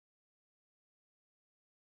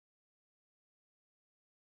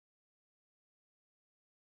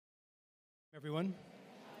Everyone,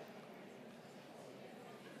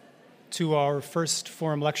 to our first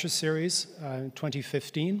Forum Lecture Series in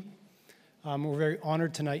 2015. We're very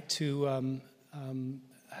honored tonight to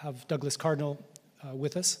have Douglas Cardinal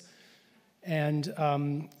with us. And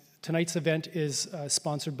tonight's event is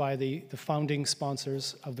sponsored by the founding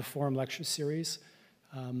sponsors of the Forum Lecture Series.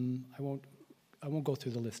 I won't go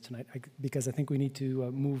through the list tonight because I think we need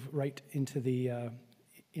to move right into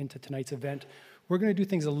tonight's event. We're going to do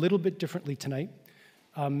things a little bit differently tonight.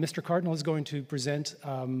 Mr. Cardinal is going to present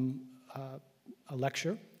a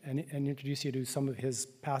lecture and introduce you to some of his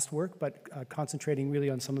past work, but concentrating really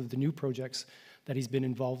on some of the new projects that he's been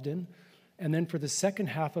involved in. And then for the second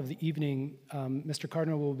half of the evening, Mr.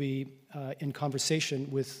 Cardinal will be in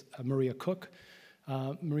conversation with Maria Cook.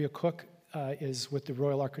 Maria Cook is with the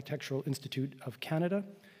Royal Architectural Institute of Canada,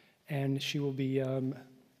 and she will be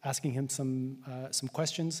asking him some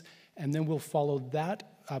questions. And then we'll follow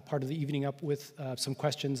that part of the evening up with some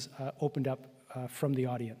questions opened up from the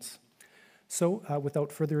audience. So without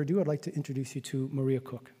further ado, I'd like to introduce you to Maria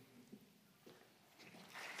Cook.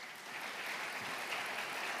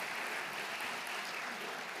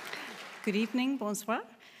 Good evening, bonsoir.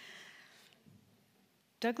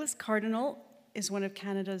 Douglas Cardinal is one of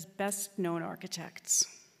Canada's best-known architects.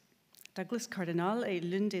 Douglas Cardinal est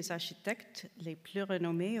l'un des architectes les plus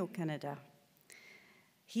renommés au Canada.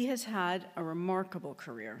 He has had a remarkable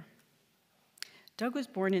career. Doug was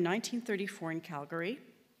born in 1934 in Calgary.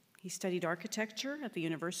 He studied architecture at the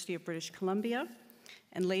University of British Columbia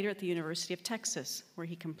and later at the University of Texas, where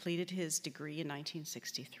he completed his degree in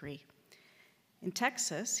 1963. In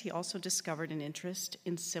Texas, he also discovered an interest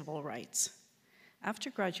in civil rights. After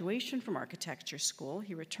graduation from architecture school,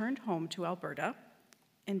 he returned home to Alberta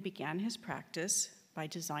and began his practice by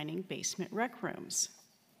designing basement rec rooms.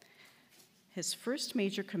 His first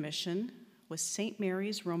major commission was St.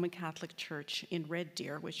 Mary's Roman Catholic Church in Red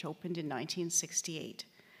Deer, which opened in 1968.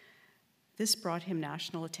 This brought him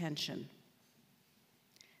national attention.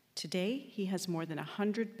 Today, he has more than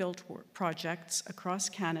 100 built projects across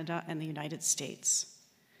Canada and the United States.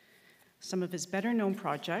 Some of his better-known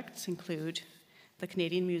projects include the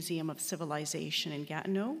Canadian Museum of Civilization in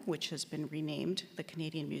Gatineau, which has been renamed the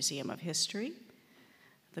Canadian Museum of History,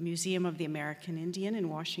 the Museum of the American Indian in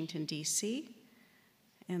Washington, D.C.,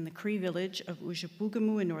 and the Cree village of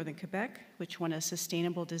Ojibougamau in northern Quebec, which won a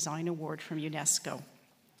Sustainable Design Award from UNESCO.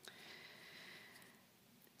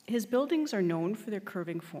 His buildings are known for their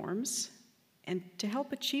curving forms, and to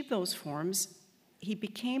help achieve those forms, he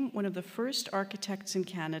became one of the first architects in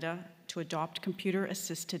Canada to adopt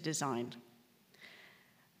computer-assisted design.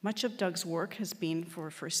 Much of Doug's work has been for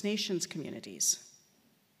First Nations communities.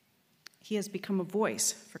 He has become a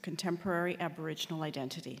voice for contemporary Aboriginal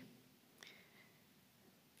identity.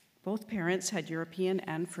 Both parents had European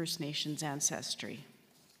and First Nations ancestry.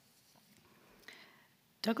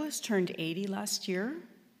 Douglas turned 80 last year,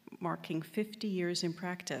 marking 50 years in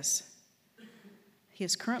practice. He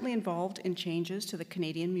is currently involved in changes to the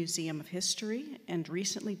Canadian Museum of History and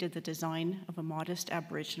recently did the design of a modest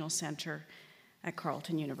Aboriginal center at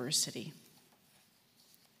Carleton University.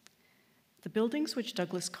 The buildings which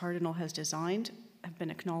Douglas Cardinal has designed have been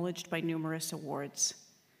acknowledged by numerous awards.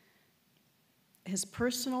 His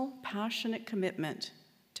personal, passionate commitment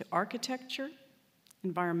to architecture,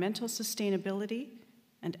 environmental sustainability,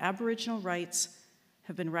 and Aboriginal rights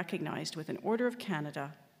have been recognized with an Order of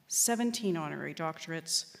Canada, 17 honorary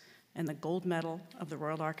doctorates, and the Gold Medal of the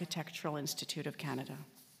Royal Architectural Institute of Canada.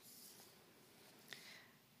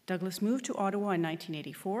 Douglas moved to Ottawa in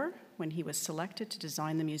 1984 when he was selected to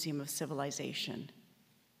design the Museum of Civilization.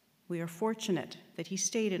 We are fortunate that he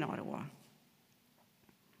stayed in Ottawa.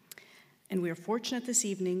 And we are fortunate this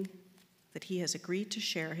evening that he has agreed to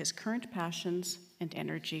share his current passions and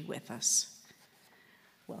energy with us.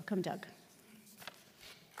 Welcome, Doug.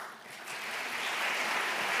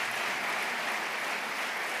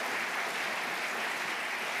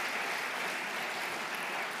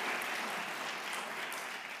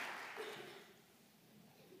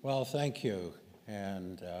 Well, thank you,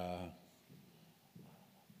 and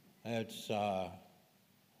it's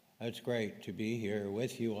great to be here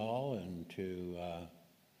with you all and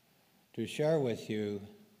to share with you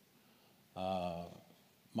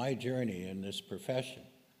my journey in this profession.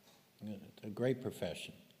 It's a great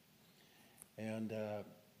profession, and of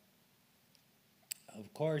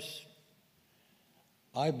course,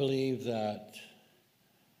 I believe that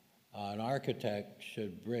an architect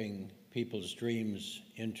should bring people's dreams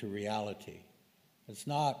into reality. It's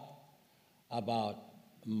not about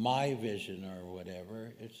my vision or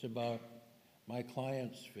whatever, it's about my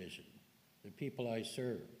client's vision, the people I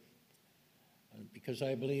serve. Because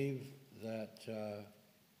I believe that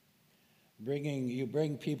you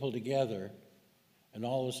bring people together and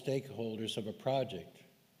all the stakeholders of a project,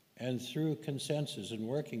 and through consensus and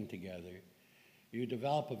working together, you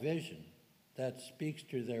develop a vision that speaks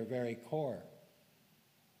to their very core,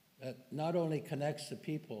 that not only connects the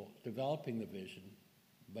people developing the vision,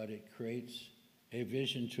 but it creates a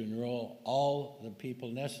vision to enroll all the people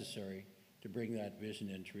necessary to bring that vision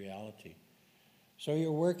into reality. So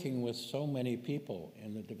you're working with so many people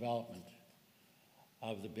in the development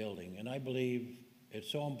of the building, and I believe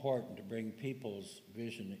it's so important to bring people's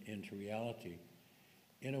vision into reality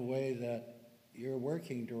in a way that you're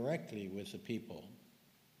working directly with the people,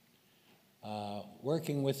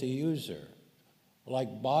 working with the user,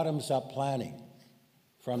 like bottoms-up planning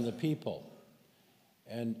from the people.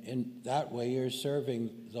 And in that way, you're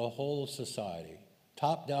serving the whole society.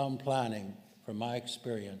 Top-down planning, from my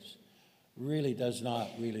experience, really does not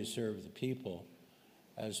really serve the people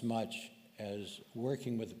as much as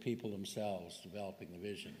working with the people themselves, developing the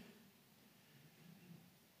vision.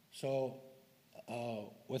 So,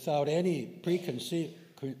 without any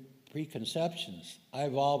preconceptions, I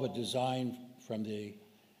evolve a design from the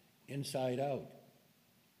inside out,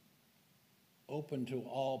 open to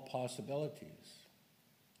all possibilities.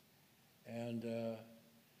 And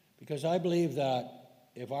because I believe that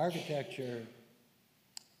if architecture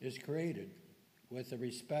is created with the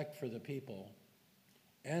respect for the people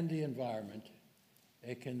and the environment,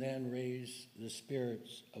 it can then raise the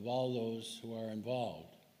spirits of all those who are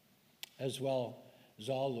involved, as well as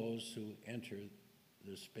all those who enter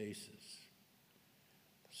the spaces.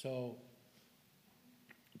 So,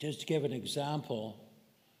 just to give an example,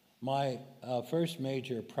 my first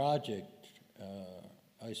major project,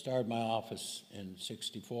 I started my office in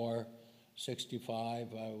 64,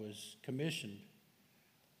 65, I was commissioned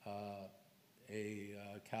a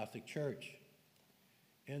Catholic church.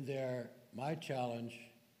 In there, my challenge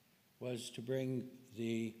was to bring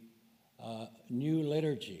the new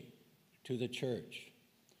liturgy to the church.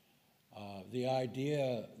 The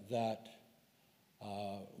idea that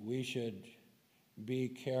we should be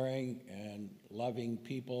caring and loving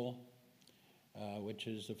people, which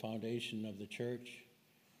is the foundation of the church.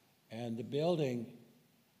 And the building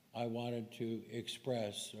I wanted to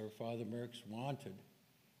express, or Father Merckx wanted,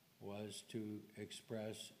 was to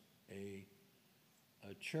express a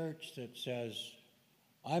church that says,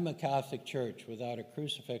 I'm a Catholic church without a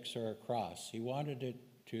crucifix or a cross. He wanted it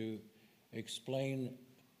to explain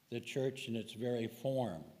the church in its very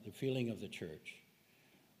form, the feeling of the church.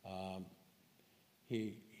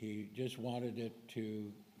 He just wanted it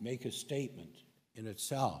to make a statement in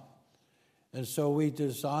itself. And so we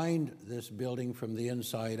designed this building from the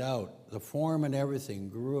inside out. The form and everything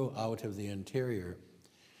grew out of the interior.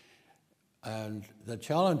 And the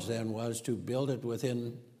challenge then was to build it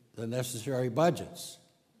within the necessary budgets.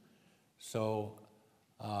 So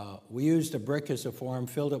we used a brick as a form,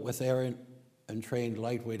 filled it with air and trained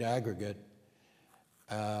lightweight aggregate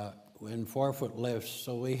in 4-foot lifts.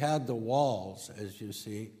 So we had the walls, as you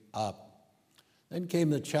see, up. Then came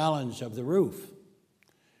the challenge of the roof.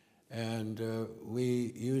 And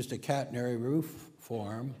we used a catenary roof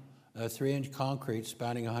form, a 3-inch concrete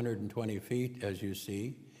spanning 120 feet, as you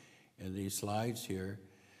see in these slides here,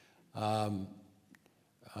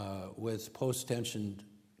 with post-tensioned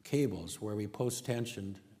cables, where we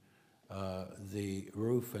post-tensioned the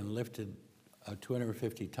roof and lifted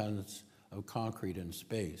 250 tons of concrete in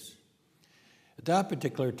space. At that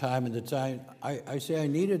particular time in the design, I say I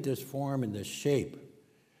needed this form and this shape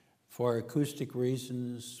for acoustic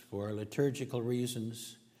reasons, for liturgical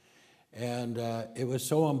reasons, and it was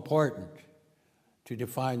so important to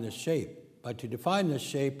define the shape. But to define this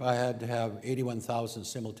shape, I had to have 81,000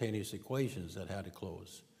 simultaneous equations that had to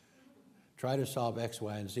close. Try to solve X,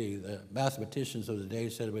 Y, and Z. The mathematicians of the day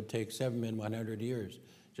said it would take 7 in 100 years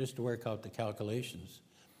just to work out the calculations.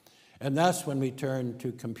 And that's when we turned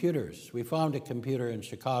to computers. We found a computer in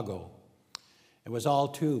Chicago. It was all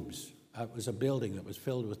tubes. It was a building that was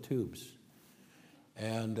filled with tubes.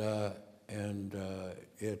 And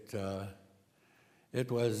it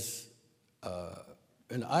was,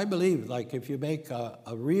 and I believe, like, if you make a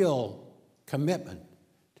real commitment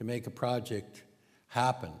to make a project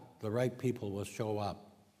happen, the right people will show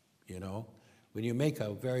up, you know? When you make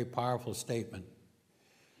a very powerful statement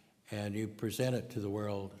and you present it to the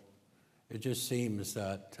world, it just seems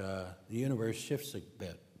that the universe shifts a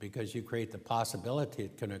bit because you create the possibility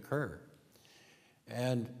it can occur.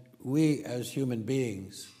 And we, as human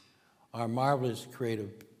beings, are marvelous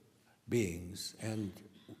creative beings, and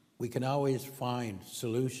we can always find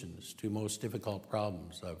solutions to most difficult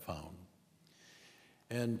problems, I've found.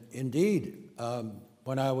 And indeed,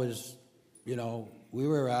 when I was we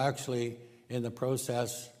were actually in the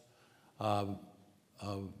process of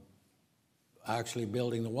actually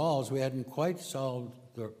building the walls. We hadn't quite solved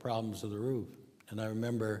the problems of the roof. And I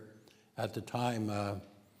remember at the time,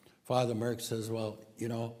 Father Merck says, well,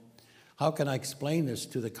 how can I explain this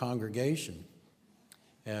to the congregation?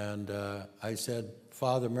 And I said,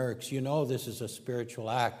 Father Merck, this is a spiritual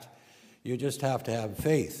act. You just have to have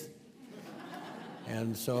faith.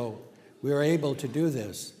 And so we were able to do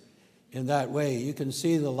this in that way. You can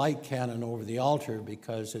see the light cannon over the altar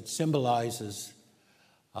because it symbolizes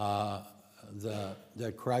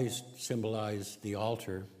that Christ symbolized the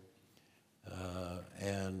altar,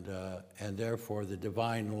 and therefore the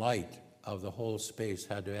divine light of the whole space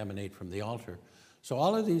had to emanate from the altar. So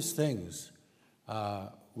all of these things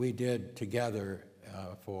we did together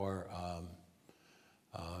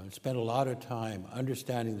spent a lot of time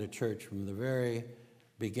understanding the church from the very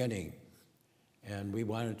beginning, and we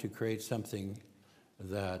wanted to create something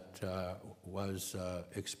that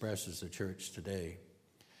expresses the church today.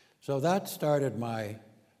 So that started my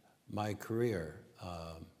career.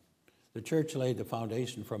 The church laid the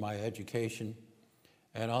foundation for my education,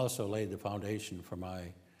 and also laid the foundation for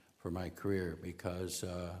my career, because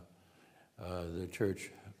the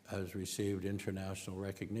church has received international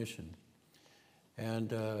recognition.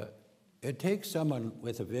 And it takes someone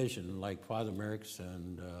with a vision like Father Merckx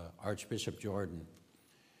and Archbishop Jordan,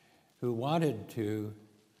 who wanted to,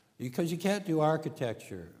 because you can't do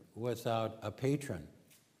architecture without a patron,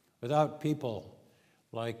 without people.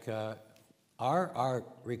 Like our art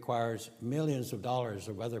requires millions of dollars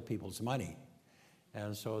of other people's money.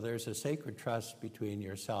 And so there's a sacred trust between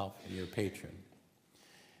yourself and your patron.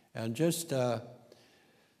 And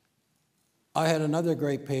I had another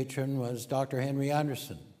great patron, was Dr. Henry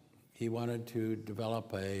Anderson. He wanted to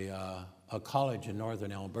develop a college in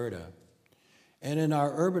northern Alberta. And in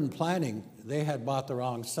our urban planning, they had bought the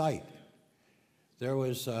wrong site. There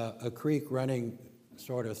was a creek running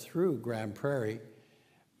sort of through Grand Prairie,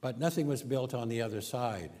 but nothing was built on the other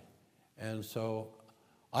side. And so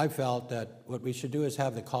I felt that what we should do is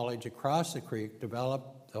have the college across the creek,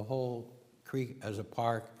 develop the whole creek as a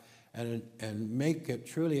park, and make it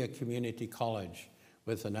truly a community college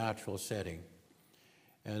with a natural setting.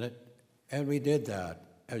 And we did that.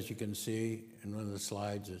 As you can see in one of the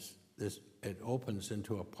slides, it opens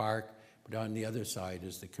into a park, but on the other side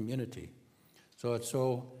is the community. So it's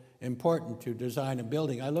so important to design a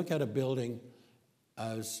building. I look at a building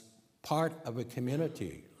as part of a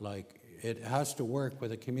community. Like, it has to work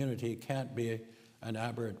with a community. It can't be an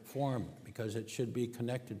aberrant form, because it should be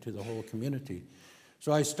connected to the whole community.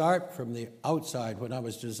 So I start from the outside. When I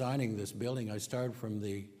was designing this building, I started from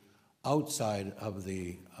the outside of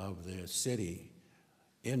the city,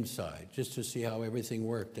 inside, just to see how everything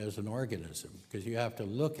worked as an organism, because you have to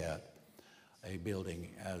look at a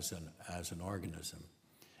building as an organism.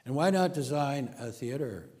 And why not design a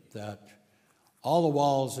theater that all the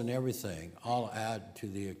walls and everything all add to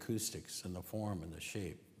the acoustics and the form and the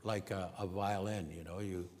shape, like a violin,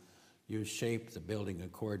 you shape the building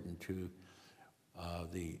according to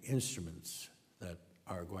the instruments that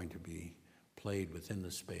are going to be played within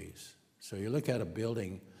the space. So you look at a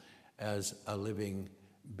building as a living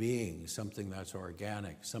being, something that's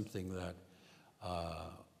organic, something that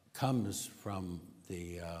comes from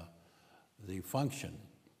the function.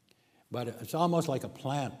 But it's almost like a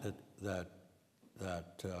plant that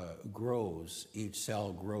grows. Each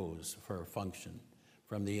cell grows for a function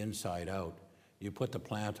from the inside out. You put the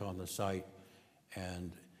plant on the site,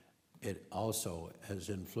 and it also is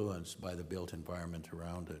influenced by the built environment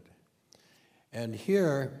around it. And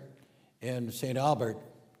here in St. Albert,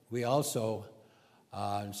 we also,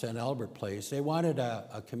 in St. Albert Place, they wanted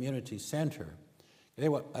a community center.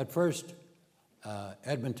 At first,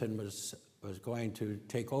 Edmonton was going to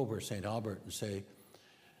take over St. Albert and say,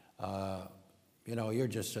 you're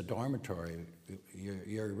just a dormitory.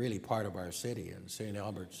 You're really part of our city. And St.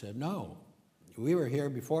 Albert said, no, we were here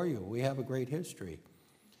before you. We have a great history.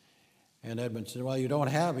 And Edmonton said, well, you don't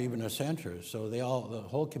have even a center. So the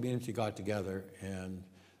whole community got together, and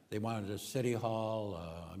they wanted a city hall,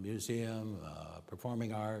 a museum,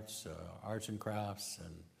 performing arts, arts and crafts,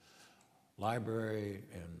 and library,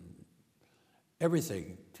 and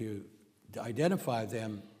everything to identify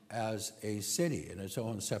them as a city in its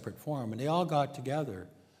own separate form. And they all got together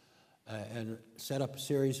and set up a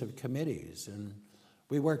series of committees. And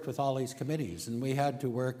we worked with all these committees, and we had to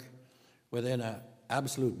work within an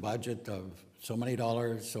absolute budget of so many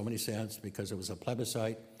dollars, so many cents, because it was a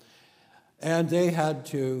plebiscite. And they had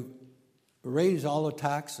to raise all the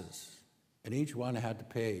taxes, and each one had to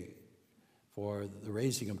pay for the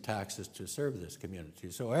raising of taxes to serve this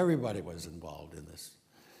community. So everybody was involved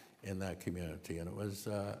in that community, and it was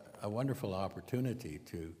a wonderful opportunity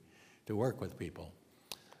to work with people.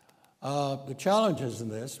 The challenges in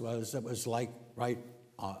this was it was like right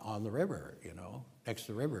on the river, next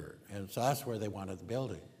to the river, and so that's where they wanted the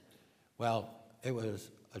building. Well, it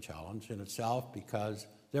was a challenge in itself because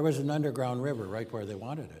there was an underground river right where they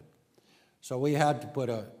wanted it. So we had to put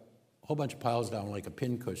a whole bunch of piles down like a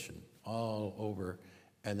pincushion all over,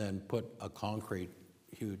 and then put a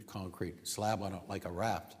huge concrete slab on it like a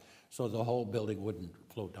raft, so the whole building wouldn't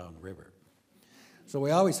float down the river. So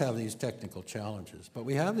we always have these technical challenges, but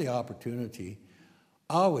we have the opportunity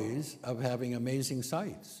always of having amazing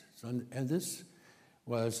sites. And this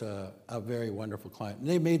was a very wonderful client. And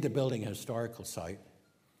they made the building a historical site.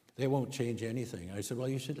 They won't change anything. I said, well,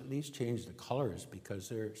 you should at least change the colors because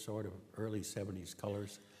they're sort of early 70s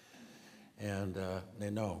colors. And they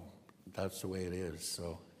know that's the way it is.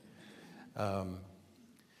 So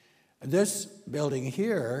this building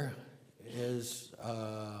here is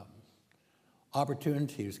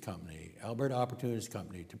Opportunities Company, Alberta Opportunities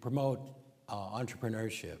Company, to promote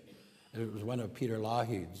entrepreneurship. It was one of Peter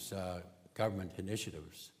Lougheed's government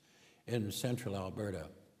initiatives in central Alberta.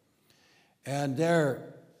 And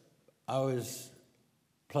there I was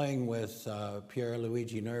playing with Pier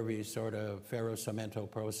Luigi Nervi's sort of ferro-cemento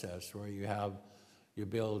process where you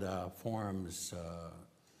build forms,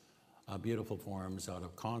 beautiful forms out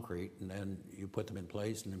of concrete, and then you put them in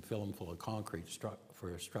place and then fill them full of concrete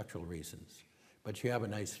for structural reasons. But you have a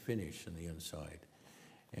nice finish in the inside.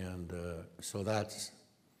 And so that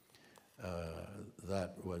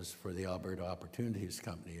was for the Alberta Opportunities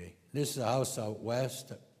Company. This is a house out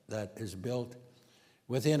west that is built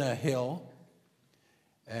within a hill,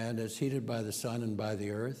 and it's heated by the sun and by the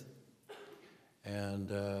earth.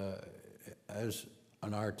 And as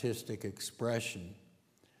an artistic expression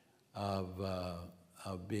of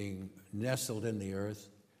being nestled in the earth,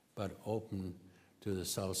 but open to the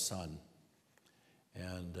south sun.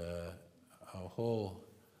 And a whole,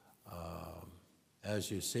 as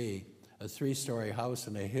you see, a 3-story house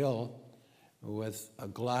in a hill with a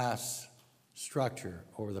glass structure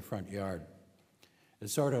over the front yard.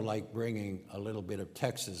 It's sort of like bringing a little bit of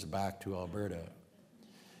Texas back to Alberta.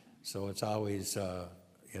 So it's always, a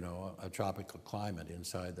tropical climate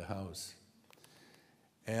inside the house.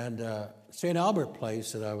 And St. Albert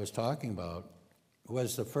Place that I was talking about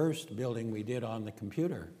was the first building we did on the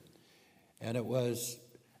computer. And it was,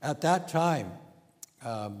 at that time,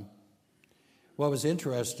 what was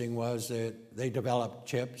interesting was that they developed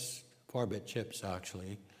chips, 4-bit chips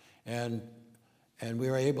actually, and we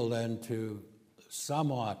were able then to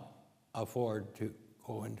somewhat afford to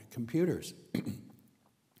go into computers.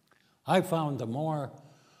 I found the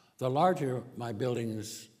larger my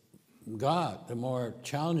buildings got, the more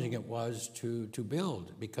challenging it was to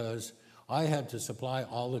build, because I had to supply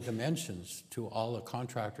all the dimensions to all the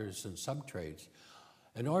contractors and subtrades.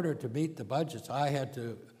 In order to meet the budgets, I had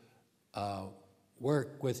to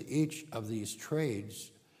work with each of these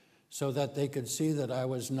trades so that they could see that I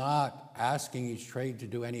was not asking each trade to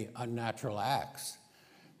do any unnatural acts,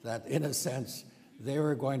 that in a sense they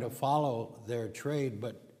were going to follow their trade,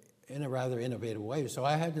 but in a rather innovative way. So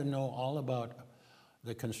I had to know all about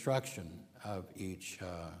the construction of each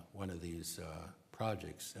one of these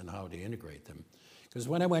projects and how to integrate them. Because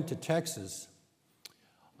when I went to Texas,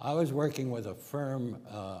 I was working with a firm,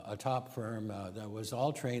 a top firm that was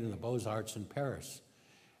all trained in the Beaux-Arts in Paris.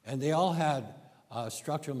 And they all had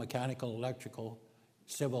structural, mechanical, electrical,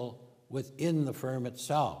 civil within the firm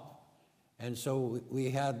itself. And so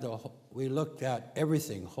we looked at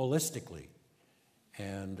everything holistically.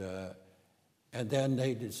 And then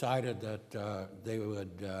they decided that they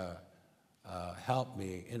would help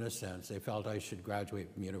me, in a sense. They felt I should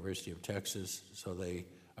graduate from the University of Texas, so they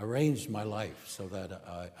arranged my life so that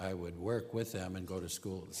I would work with them and go to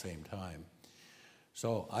school at the same time.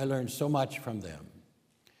 So I learned so much from them.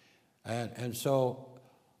 And so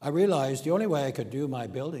I realized the only way I could do my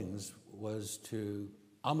buildings was to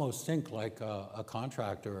almost think like a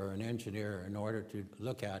contractor or an engineer in order to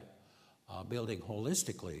look at building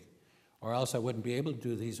holistically, or else I wouldn't be able to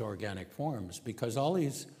do these organic forms, because all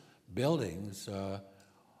these buildings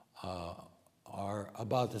are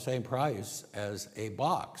about the same price as a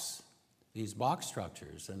box, these box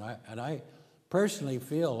structures. And I personally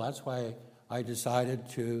feel that's why I decided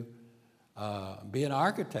to be an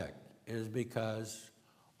architect, is because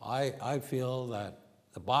I feel that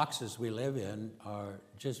the boxes we live in are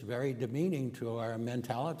just very demeaning to our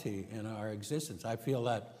mentality and our existence. I feel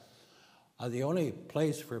that the only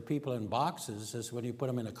place for people in boxes is when you put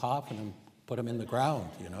them in a coffin and put them in the ground,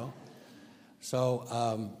 you know.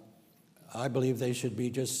 So I believe they should be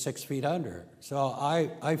just 6 feet under. So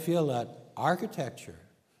I feel that architecture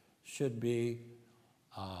should be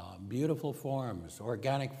beautiful forms,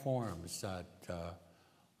 organic forms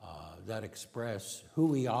that express who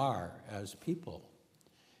we are as people.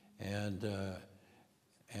 And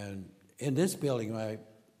in this building,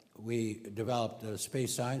 we developed a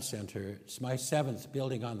Space Science Center. It's my 7th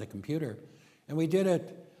building on the computer, and we did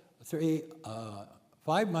it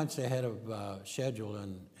 5 months ahead of schedule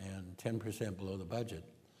and 10% below the budget,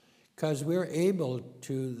 because we're able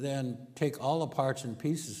to then take all the parts and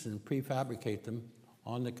pieces and prefabricate them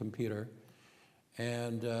on the computer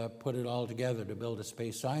and put it all together to build a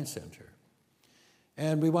Space Science Center.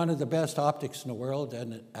 And we wanted the best optics in the world,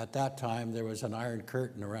 and at that time there was an iron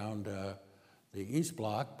curtain around the East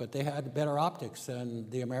Bloc, but they had better optics than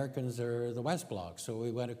the Americans or the West Bloc. So we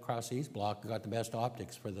went across the East Bloc and got the best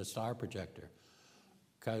optics for the star projector.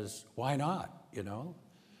 Because why not, you know?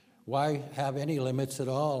 Why have any limits at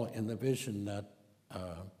all in the vision that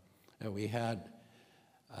we had?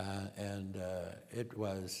 It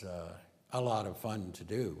was a lot of fun to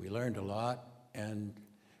do. We learned a lot, and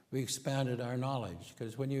we expanded our knowledge.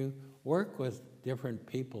 Because when you work with different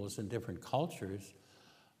peoples and different cultures,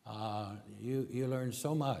 you learn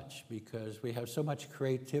so much, because we have so much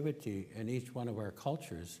creativity in each one of our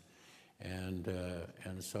cultures. And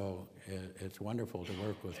so it's wonderful to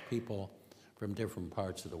work with people from different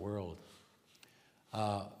parts of the world.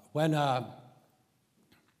 When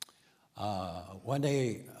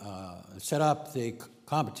they set up the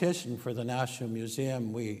competition for the National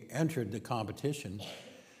Museum, we entered the competition,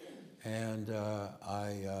 and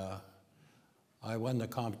I won the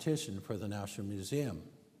competition for the National Museum.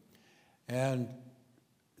 And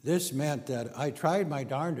this meant that I tried my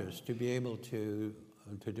darndest to be able to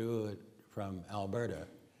do it from Alberta.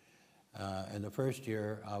 And the first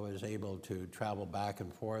year, I was able to travel back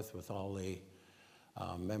and forth with all the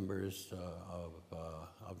members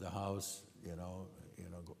of the House,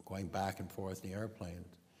 going back and forth in the airplane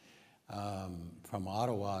from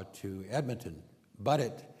Ottawa to Edmonton.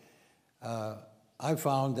 But I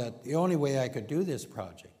found that the only way I could do this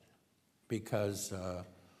project, because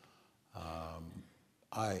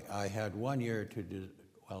I had 1 year to do,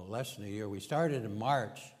 well, less than a year. We started in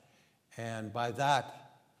March, and by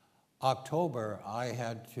that October, I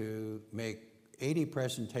had to make 80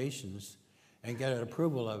 presentations and get an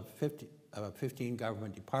approval of 15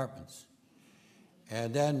 government departments.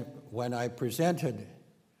 And then when I presented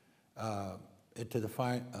it to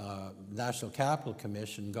the National Capital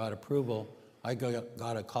Commission, got approval, I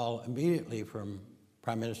got a call immediately from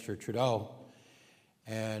Prime Minister Trudeau,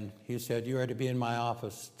 and he said, "You are to be in my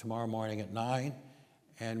office tomorrow morning at 9,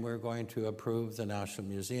 and we're going to approve the National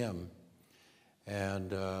Museum.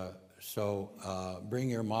 And so bring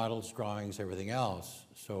your models, drawings, everything else."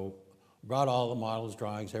 So brought all the models,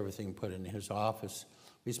 drawings, everything, put in his office.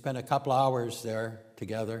 We spent a couple hours there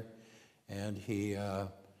together, and he,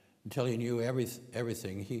 until he knew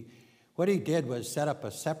everything. What he did was set up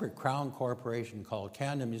a separate Crown corporation called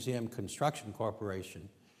Canada Museum Construction Corporation,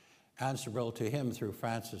 answerable to him through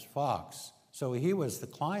Francis Fox. So he was the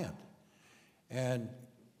client. And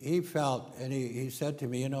he felt, and he said to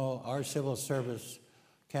me, our civil service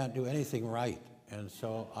can't do anything right, and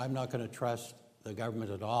so I'm not going to trust the government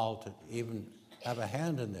at all to even have a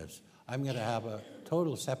hand in this. I'm going to have a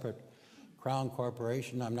total separate Crown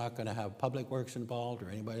corporation. I'm not going to have Public Works involved or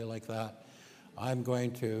anybody like that. I'm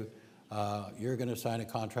going to, you're going to sign a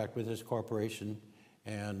contract with this corporation.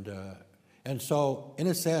 And so, in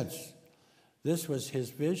a sense, this was his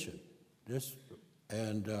vision.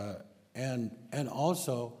 And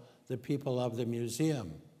also the people of the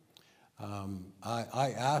museum.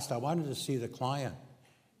 I wanted to see the client,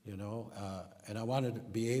 and I wanted to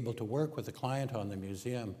be able to work with the client on the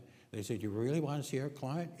museum. They said, "You really want to see our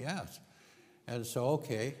client?" Yes. And so,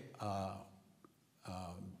 okay,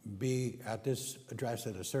 be at this address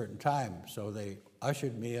at a certain time. So they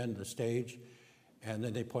ushered me in the stage, and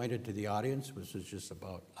then they pointed to the audience, which was just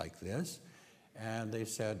about like this, and they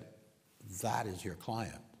said, "That is your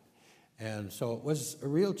client." And so it was a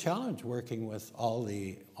real challenge working with all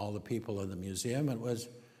the people in the museum. It was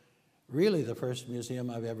really the first museum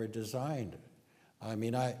I've ever designed. I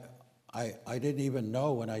mean, I didn't even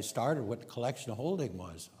know when I started what collection holding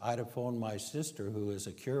was. I'd have phoned my sister, who is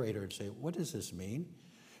a curator, and say, "What does this mean?"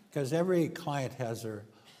 Because every client has their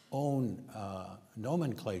own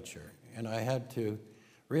nomenclature, and I had to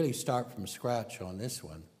really start from scratch on this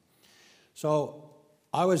one. So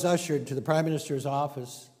I was ushered to the Prime Minister's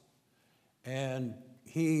office, and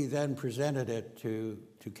he then presented it to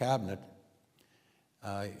Cabinet.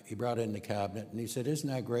 he brought in the cabinet, and he said, "Isn't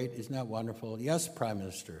that great? Isn't that wonderful?" "Yes, Prime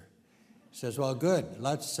Minister." He says, "Well, good.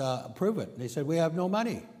 Let's approve it." And he said, "We have no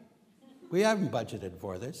money. We haven't budgeted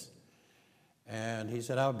for this." And he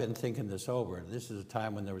said, "I've been thinking this over. This is a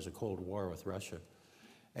time when there was a Cold War with Russia."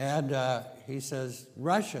 And he says,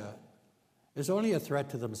 "Russia is only a threat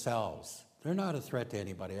to themselves. They're not a threat to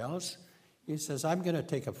anybody else." He says, "I'm going to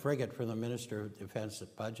take a frigate from the Minister of Defense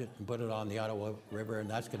budget and put it on the Ottawa River, and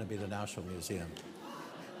that's going to be the National Museum."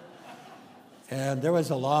 And there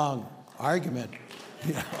was a long argument.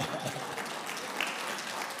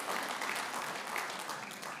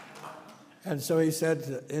 And so he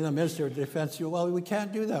said in the Minister of Defense, "Well, we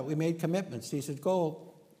can't do that. We made commitments." He said,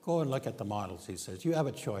 go and look at the models." He says, "You have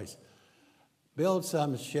a choice. Build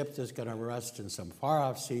some ship that's going to rust in some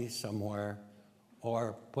far-off sea somewhere,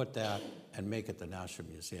 or put that and make it the National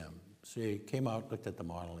Museum." So he came out, looked at the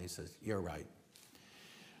model, and he says, "You're right.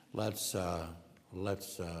 Let's go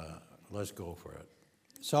for it."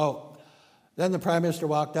 So then the Prime Minister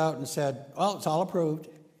walked out and said, "Well, it's all approved.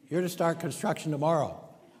 You're to start construction tomorrow."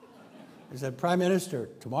 I said, "Prime Minister,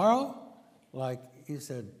 tomorrow?" He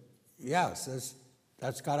said, "Yes,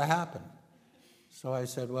 that's got to happen." So I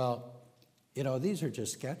said, "Well, these are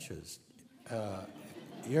just sketches.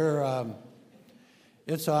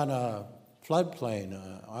 It's on a floodplain,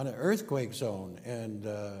 on an earthquake zone, and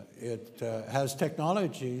it has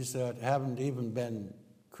technologies that haven't even been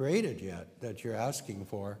created yet that you're asking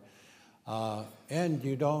for, and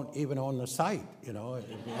you don't even own the site,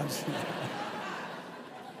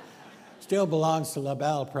 Still belongs to La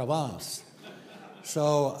Belle Provence."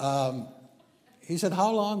 So he said,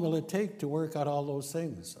 "How long will it take to work out all those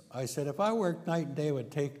things?" I said, "If I worked night and day, it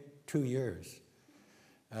would take 2 years."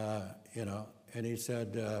 And he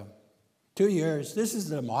said, 2 years? This is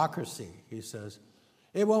democracy," he says.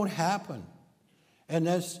 "It won't happen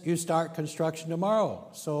unless you start construction tomorrow.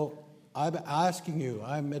 So I'm asking you,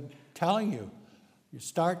 I'm telling you, you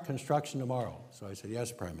start construction tomorrow." So I said,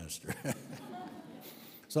 "Yes, Prime Minister."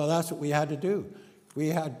 So that's what we had to do. We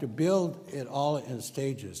had to build it all in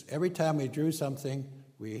stages. Every time we drew something,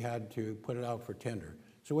 we had to put it out for tender.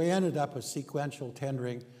 So we ended up with sequential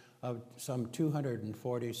tendering of some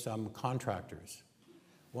 240 some contractors,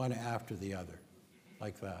 one after the other,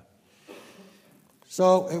 like that.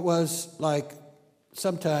 So it was like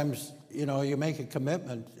sometimes, you make a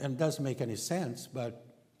commitment and it doesn't make any sense, but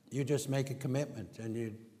you just make a commitment and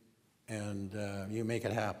you make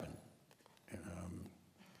it happen.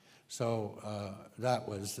 So that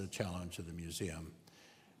was the challenge of the museum.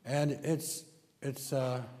 And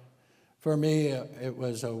for me, it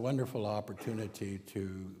was a wonderful opportunity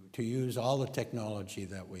to use all the technology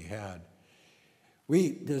that we had.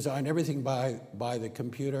 We designed everything by the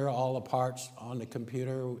computer, all the parts on the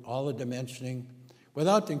computer, all the dimensioning.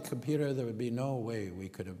 Without the computer, there would be no way we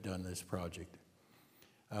could have done this project.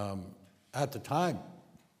 At the time,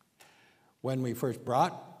 when we first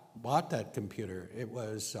bought that computer, it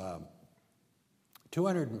was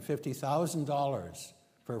 $250,000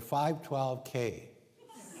 for 512K.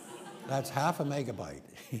 That's half a megabyte.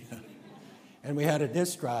 And we had a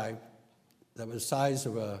disk drive that was the size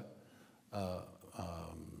of a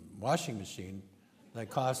washing machine that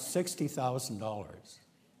cost $60,000.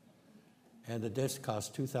 And the disk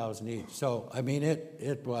cost $2,000 each. So,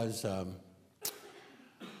 it was,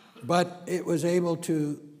 but it was able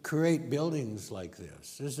to create buildings like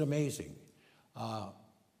this. This is amazing.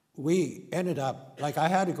 We ended up, I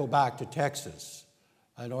had to go back to Texas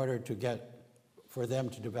in order for them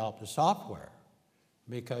to develop the software,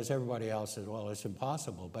 because everybody else said, well, it's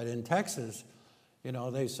impossible. But in Texas,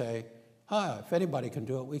 they say, if anybody can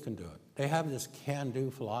do it, we can do it. They have this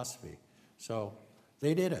can-do philosophy. So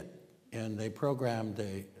they did it, and they programmed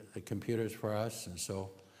the computers for us, and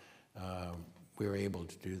so we were able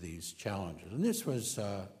to do these challenges. And this was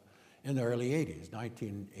in the early 80s,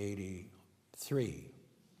 1983,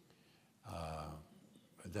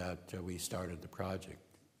 that we started the project.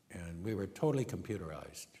 And we were totally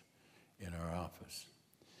computerized in our office.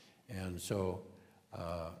 And so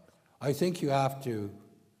I think you have to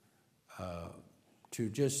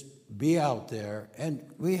just be out there. And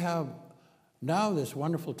we have now this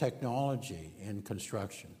wonderful technology in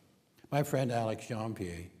construction. My friend Alex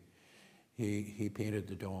Jean-Pierre, he painted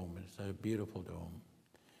the dome. It's a beautiful dome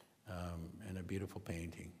and a beautiful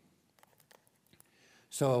painting.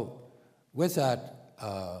 So with that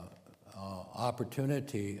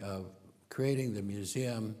opportunity of creating the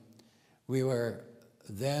museum, we were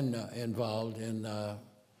then involved in the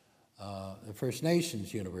First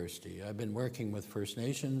Nations University. I've been working with First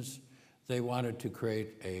Nations. They wanted to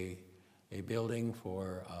create a building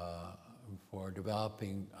for for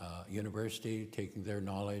developing university, taking their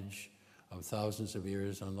knowledge of thousands of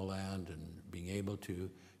years on the land and being able to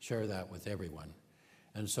share that with everyone.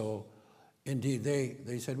 And so, indeed,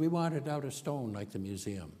 they said, we want it out of stone like the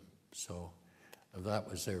museum. So that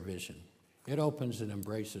was their vision. It opens and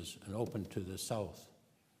embraces and open to the south.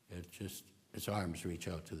 Its arms reach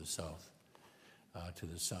out to the south, to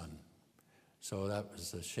the sun. So that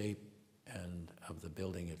was the shape and of the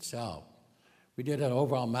building itself. We did an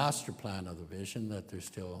overall master plan of the vision that they're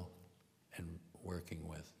still working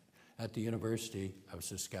with at the University of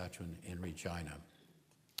Saskatchewan in Regina.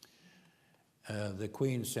 The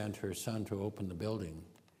Queen sent her son to open the building,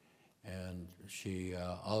 and she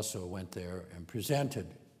also went there and presented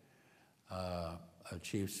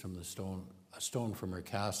chiefs from the stone, a stone from her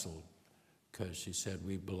castle, because she said,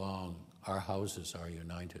 we belong, our houses are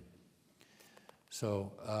united.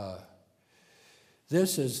 So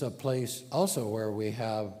this is a place also where we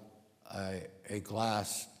have a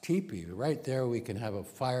glass teepee. Right there we can have a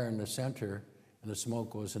fire in the center and the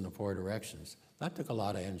smoke goes in the four directions. That took a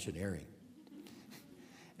lot of engineering.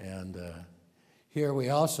 And here we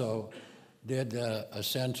also did a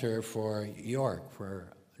center for York,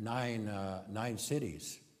 for nine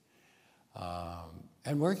cities.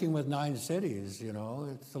 And working with 9 cities, you know,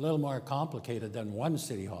 it's a little more complicated than one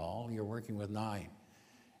city hall. You're working with 9.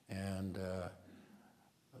 And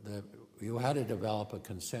you had to develop a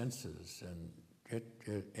consensus. And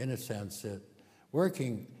in a sense,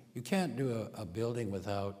 you can't do a building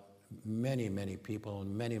without many, many people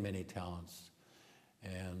and many, many talents.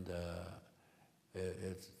 And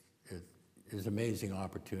it is an amazing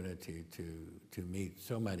opportunity to meet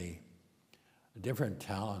so many different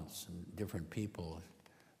talents and different people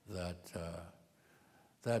that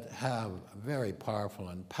have very powerful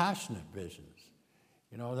and passionate visions.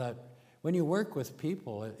 You know, that when you work with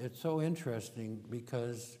people, it's so interesting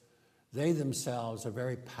because they themselves are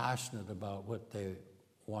very passionate about what they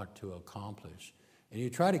want to accomplish. And you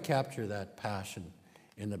try to capture that passion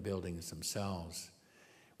in the buildings themselves.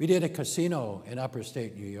 We did a casino in upper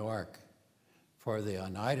state New York for the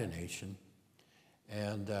Oneida Nation,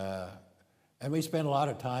 and we spent a lot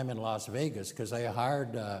of time in Las Vegas because they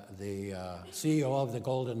hired the CEO of the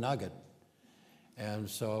Golden Nugget, and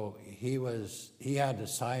so he had the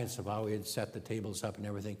science of how he had set the tables up and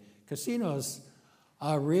everything. Casinos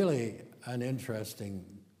are really an interesting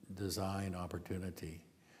design opportunity,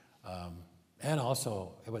 and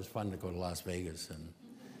also it was fun to go to Las Vegas and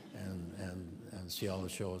see all the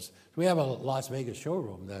shows. We have a Las Vegas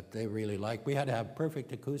showroom that they really like. We had to have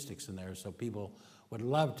perfect acoustics in there so people would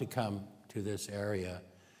love to come to this area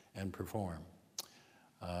and perform.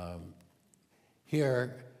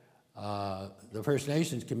 Here, the First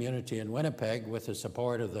Nations community in Winnipeg, with the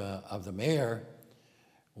support of the mayor,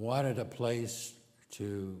 wanted a place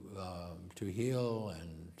to heal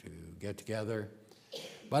and to get together.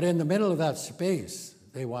 But in the middle of that space,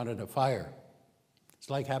 they wanted a fire. It's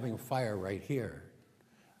like having fire right here.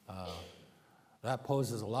 That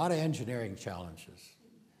poses a lot of engineering challenges.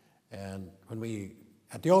 And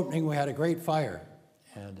at the opening, we had a great fire,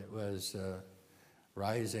 and it was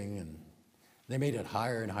rising, and they made it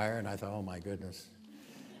higher and higher, and I thought, oh my goodness.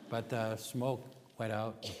 But smoke went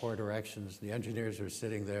out in 4 directions. The engineers were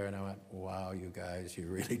sitting there, and I went, wow, you guys, you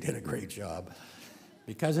really did a great job.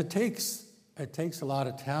 Because it takes a lot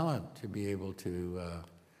of talent to be able to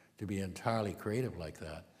be entirely creative like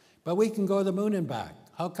that. But we can go to the moon and back.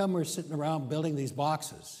 How come we're sitting around building these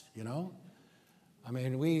boxes, you know? I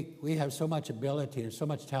mean, we have so much ability and so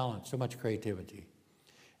much talent, so much creativity.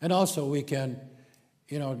 And also we can,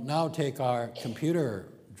 you know, now take our computer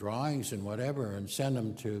drawings and whatever and send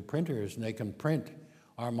them to printers, and they can print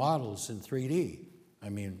our models in 3D. I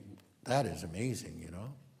mean, that is amazing, you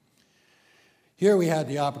know? Here we had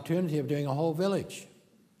the opportunity of doing a whole village.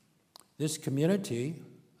 This community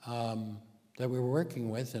that we were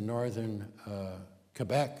working with in northern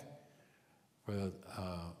Quebec, with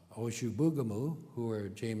Oshubugamu, who were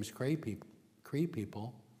James Cree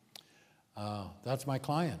people, that's my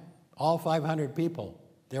client. All 500 people.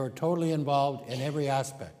 They were totally involved in every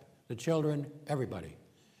aspect. The children, everybody.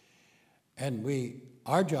 And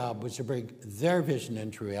our job was to bring their vision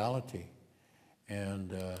into reality.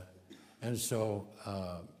 And so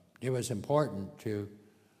it was important to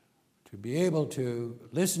be able to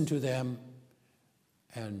listen to them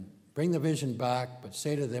and bring the vision back, but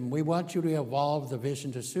say to them, we want you to evolve the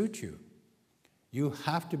vision to suit you. You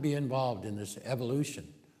have to be involved in this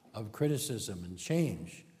evolution of criticism and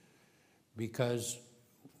change, because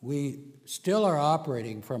we still are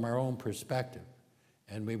operating from our own perspective,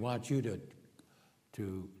 and we want you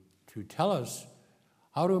to tell us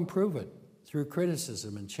how to improve it through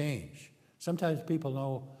criticism and change. Sometimes people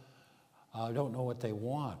don't know what they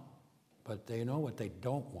want, but they know what they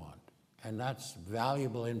don't want. And that's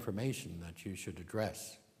valuable information that you should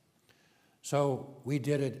address. So we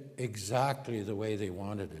did it exactly the way they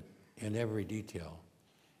wanted it, in every detail.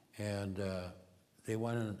 And they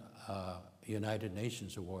won a United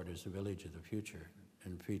Nations Award as the Village of the Future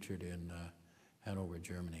and featured in Hanover,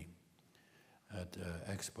 Germany at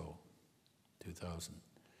Expo 2000.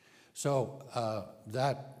 So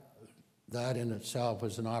that in itself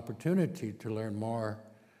was an opportunity to learn more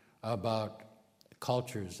about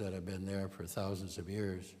cultures that have been there for thousands of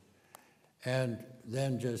years. And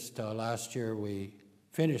then just last year we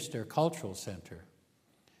finished their cultural center,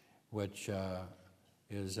 which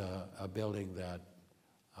is a building that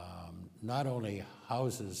not only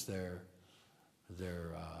houses their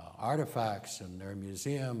artifacts and their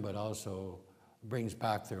museum, but also brings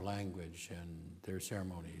back their language and their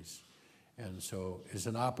ceremonies. And so it's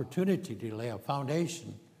an opportunity to lay a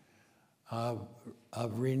foundation of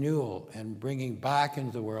renewal and bringing back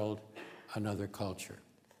into the world another culture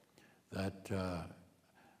that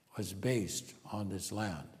was based on this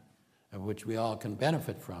land, of which we all can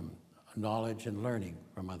benefit from, knowledge and learning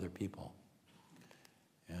from other people.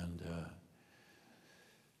 And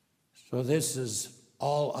so this is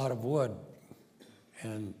all out of wood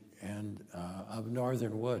and of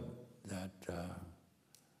northern wood that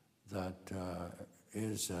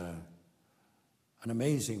is an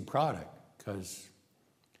amazing product, because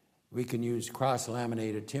we can use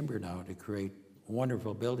cross-laminated timber now to create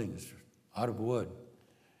wonderful buildings out of wood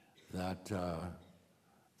that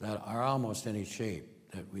are almost any shape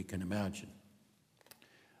that we can imagine.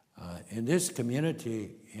 In this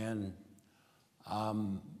community in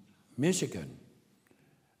Michigan,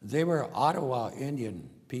 they were Ottawa Indian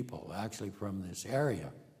people, actually from this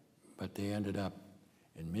area, but they ended up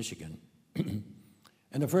in Michigan. And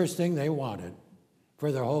the first thing they wanted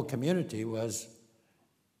for their whole community was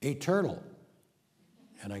a turtle.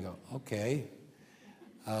 And I go, okay,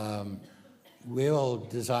 we'll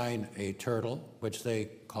design a turtle, which they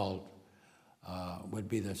called, would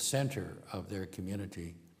be the center of their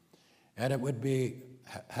community. And it would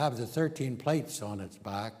have the 13 plates on its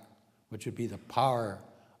back, which would be the power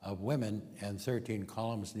of women, and 13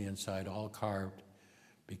 columns on the inside, all carved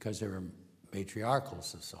because they were a matriarchal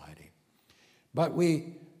society. But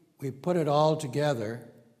we put it all together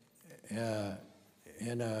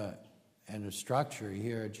in a structure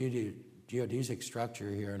here, a geodesic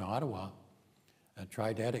structure here in Ottawa, a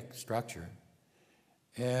tridetic structure.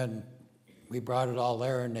 And we brought it all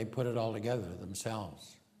there, and they put it all together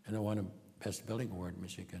themselves. And they won a Best Building Award in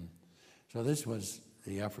Michigan. So this was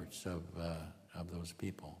the efforts of those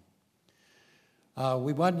people.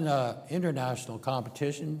 We won an international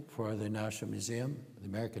competition for the National Museum, the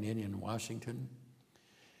American Indian in Washington.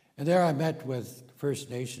 And there I met with First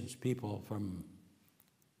Nations people from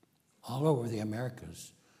all over the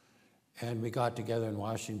Americas. And we got together in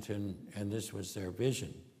Washington, and this was their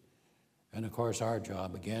vision. And of course, our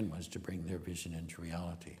job, again, was to bring their vision into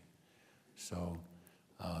reality. So,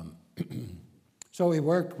 so we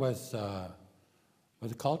worked with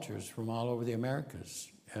cultures from all over the Americas,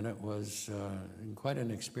 and it was quite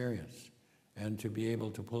an experience. And to be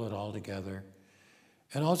able to pull it all together,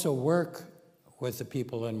 and also work with the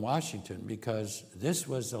people in Washington, because this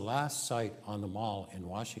was the last site on the mall in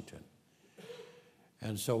Washington.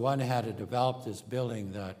 And so one had to develop this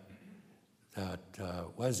building that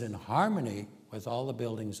was in harmony with all the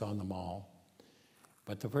buildings on the mall.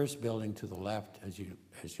 But the first building to the left, as you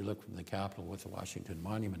look from the Capitol, with the Washington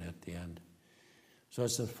Monument at the end. So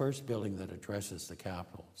it's the first building that addresses the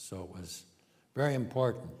Capitol. So it was very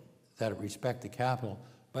important that it respect the Capitol,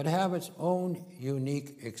 but have its own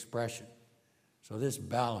unique expression. So this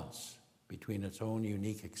balance between its own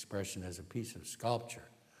unique expression as a piece of sculpture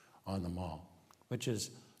on the mall, which is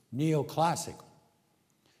neoclassical.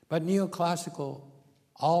 But neoclassical,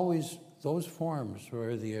 always, those forms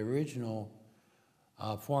were the original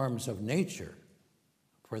forms of nature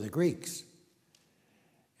for the Greeks.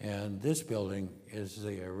 And this building is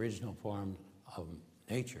the original form of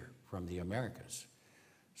nature from the Americas.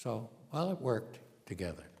 So, well, it worked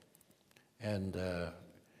together. And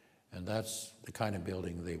that's the kind of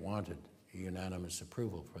building they wanted, unanimous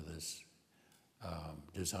approval for this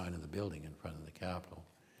design of the building in front of the Capitol.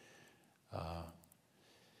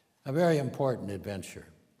 A very important adventure.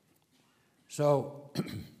 So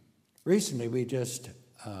recently we just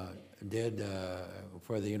did,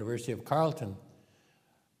 for the University of Carleton,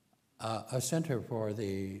 a center for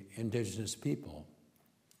the indigenous people,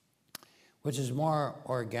 which is more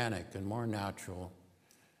organic and more natural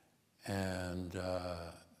and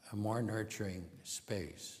a more nurturing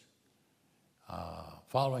space.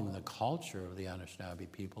 following the culture of the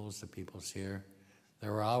Anishinaabe peoples, the peoples here. They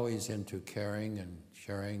were always into caring and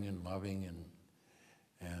sharing and loving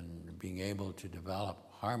and being able to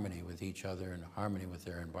develop harmony with each other and harmony with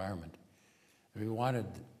their environment. We wanted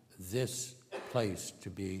this place to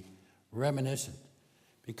be reminiscent,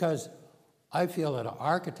 because I feel that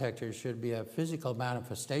architecture should be a physical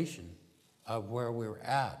manifestation of where we're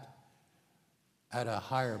at a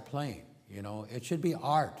higher plane. You know, it should be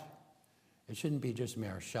art. It shouldn't be just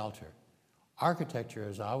mere shelter. Architecture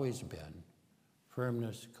has always been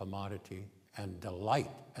firmness, commodity, and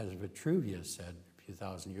delight, as Vitruvius said a few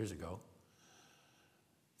thousand years ago,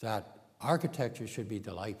 that architecture should be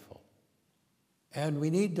delightful. And we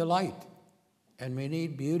need delight, and we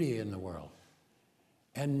need beauty in the world.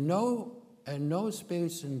 And no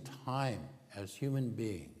space and time as human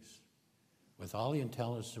beings, with all the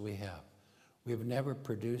intelligence we have, we've never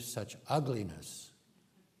produced such ugliness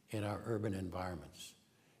in our urban environments.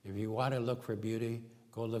 If you want to look for beauty,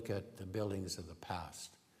 go look at the buildings of the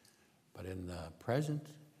past. But in the present,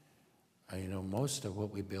 most of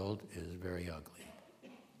what we build is very ugly.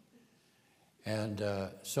 And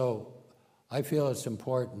so I feel it's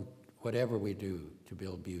important, whatever we do, to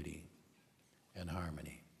build beauty and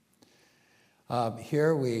harmony.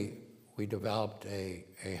 Here we developed a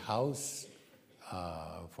house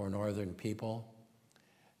for northern people,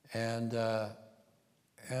 and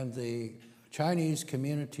the Chinese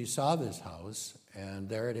community saw this house, and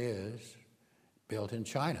there it is, built in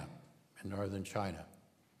China, in northern China.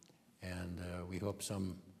 And we hope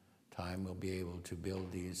sometime we'll be able to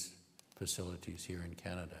build these facilities here in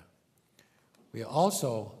Canada. We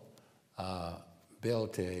also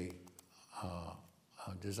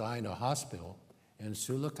designed a hospital in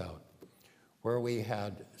Sioux Lookout, where we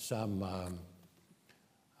had some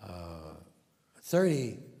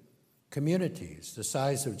 30 communities the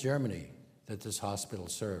size of Germany that this hospital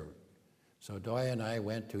served. So Doya and I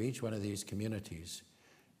went to each one of these communities,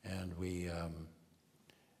 and we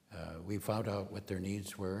found out what their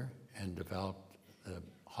needs were and developed the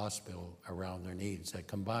hospital around their needs that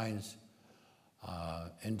combines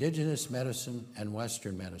indigenous medicine and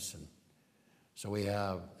Western medicine. So we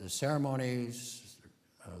have the ceremonies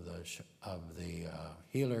of the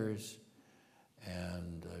healers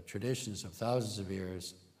and traditions of thousands of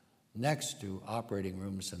years next to operating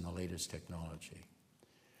rooms and the latest technology.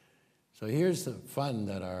 So here's the fun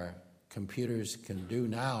that our computers can do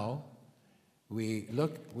now. We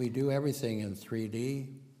do everything in 3D.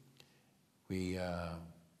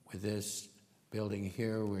 With this building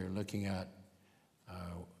here, we're looking at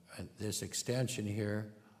this extension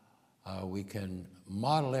here. We can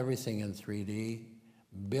model everything in 3D,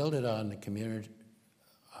 build it on the community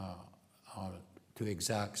to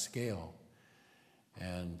exact scale.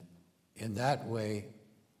 And in that way,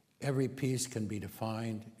 every piece can be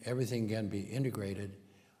defined, everything can be integrated.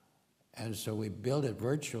 And so we build it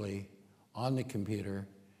virtually on the computer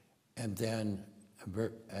and then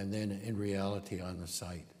in reality on the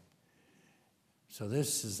site. So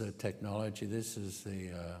this is the technology. This is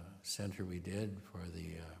the center we did for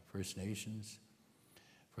the First Nations,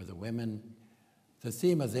 for the women. The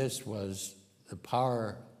theme of this was the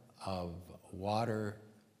power of water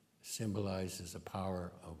symbolizes the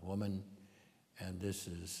power of woman, and this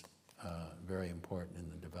is very important in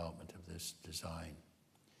the development of this design.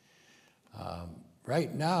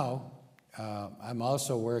 Right now, I'm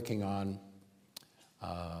also working on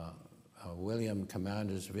William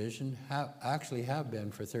Commanda's vision, actually have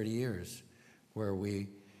been for 30 years, where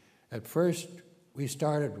at first we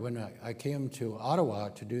started when I came to Ottawa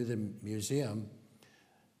to do the museum.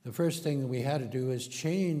 The first thing we had to do is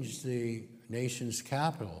change the nation's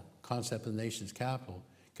capital, concept of the nation's capital,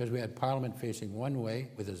 because we had Parliament facing one way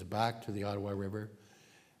with its back to the Ottawa River,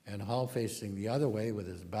 and Hull facing the other way with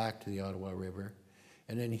its back to the Ottawa River.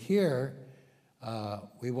 And in here,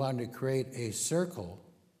 we wanted to create a circle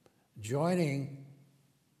joining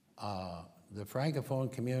the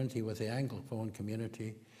Francophone community with the Anglophone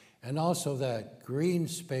community, and also that green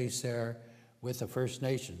space there with the First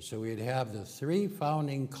Nations. So we'd have the three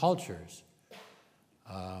founding cultures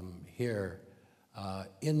here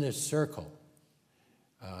in this circle,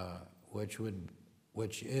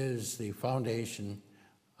 which is the foundation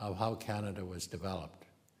of how Canada was developed.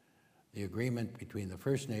 The agreement between the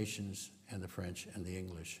First Nations and the French and the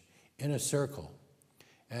English in a circle.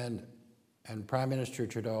 And Prime Minister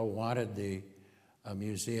Trudeau wanted a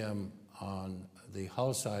museum on the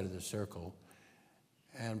Hull side of the circle,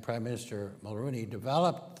 and Prime Minister Mulroney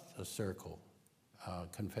developed a circle,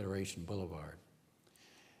 Confederation Boulevard.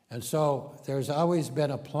 And so there's always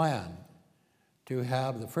been a plan to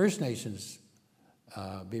have the First Nations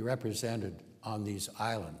be represented on these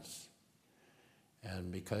islands.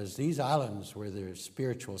 And because these islands were their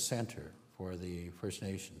spiritual center for the First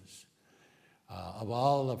Nations. Of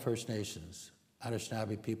all the First Nations,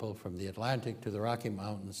 Anishinaabe people from the Atlantic to the Rocky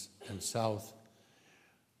Mountains and south,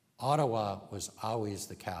 Ottawa was always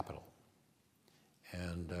the capital.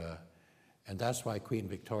 And that's why Queen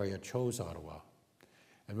Victoria chose Ottawa.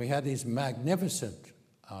 And we had these magnificent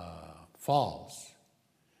falls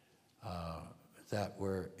that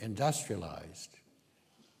were industrialized.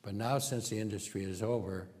 But now, since the industry is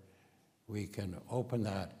over, we can open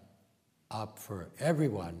that up for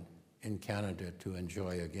everyone in Canada to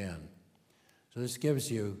enjoy again. So this gives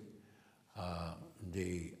you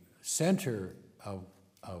the center of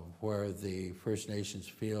where the First Nations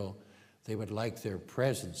feel they would like their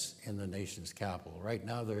presence in the nation's capital. Right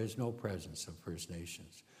now, there is no presence of First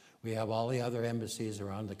Nations. We have all the other embassies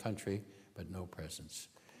around the country, but no presence.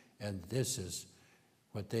 And this is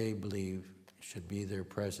what they believe should be their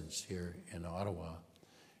presence here in Ottawa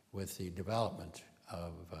with the development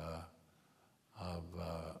of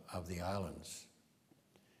the islands.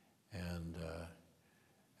 And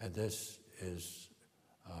this is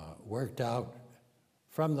worked out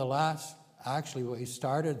from the last, actually we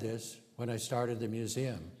started this when I started the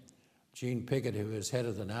museum. Gene Piggott, who is head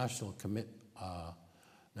of the National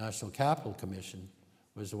Capital Commission,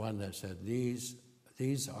 was the one that said, these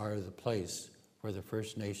are the place for the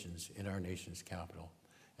First Nations in our nation's capital.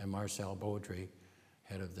 And Marcel Baudry,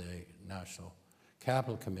 head of the National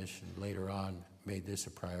Capital Commission, later on made this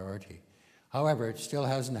a priority. However, it still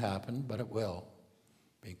hasn't happened, but it will,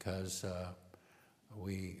 because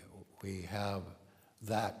we have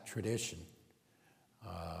that tradition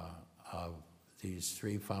of these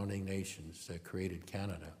three founding nations that created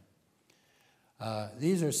Canada.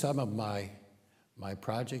 These are some of my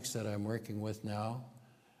projects that I'm working with now.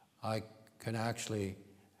 I can actually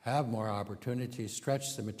have more opportunities,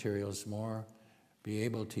 stretch the materials more, be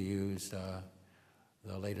able to use the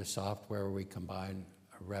latest software. We combine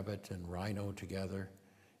Revit and Rhino together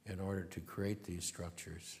in order to create these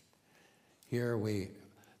structures. Here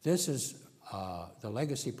this is the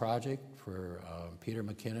legacy project for Peter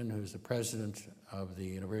McKinnon, who's the president of the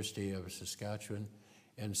University of Saskatchewan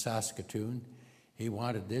in Saskatoon. He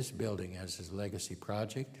wanted this building as his legacy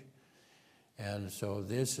project. And so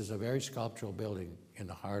this is a very sculptural building in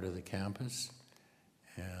the heart of the campus.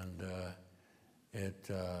 And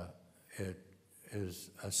it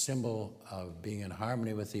is a symbol of being in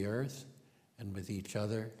harmony with the earth and with each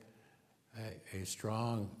other, a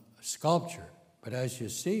strong sculpture. But as you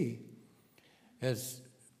see, it's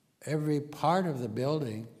every part of the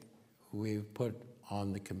building we've put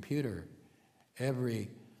on the computer. Every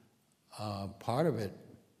part of it,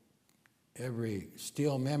 every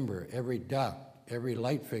steel member, every duct, every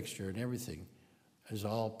light fixture and everything is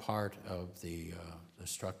all part of the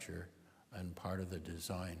structure and part of the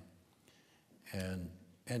design.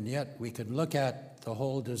 And yet we can look at the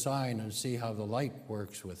whole design and see how the light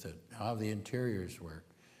works with it, how the interiors work,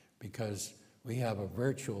 because we have a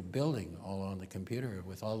virtual building all on the computer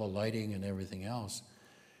with all the lighting and everything else.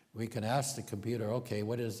 We can ask the computer, okay,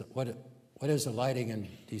 what is the lighting in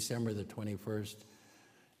December the 21st?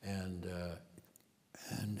 And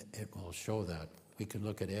it will show that. We can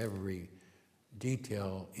look at every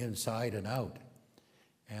detail inside and out.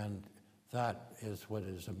 And that is what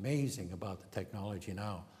is amazing about the technology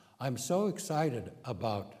now. I'm so excited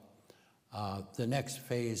about the next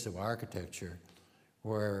phase of architecture,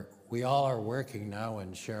 where we all are working now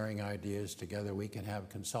and sharing ideas together. We can have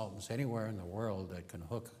consultants anywhere in the world that can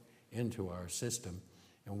hook into our system,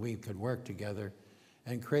 and we can work together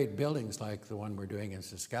and create buildings like the one we're doing in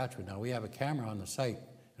Saskatchewan. Now, we have a camera on the site,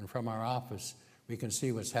 and from our office, we can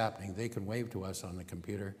see what's happening. They can wave to us on the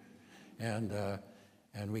computer, and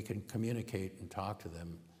we can communicate and talk to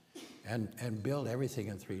them and build everything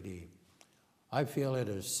in 3D. I feel it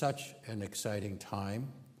is such an exciting time,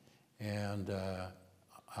 and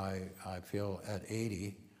I feel at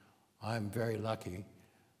 80, I'm very lucky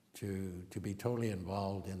to be totally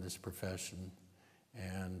involved in this profession,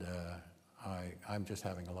 and I'm just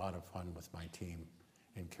having a lot of fun with my team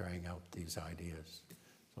in carrying out these ideas.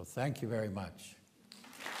 So thank you very much.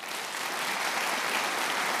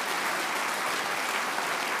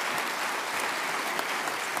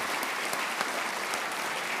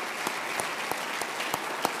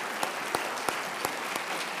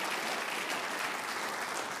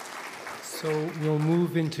 So we'll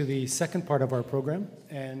move into the second part of our program,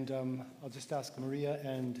 and I'll just ask Maria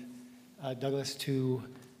and Douglas to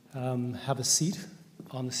have a seat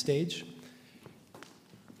on the stage.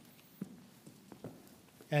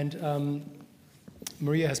 And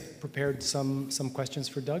Maria has prepared some questions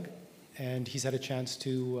for Doug. and he's had a chance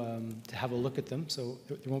to have a look at them, so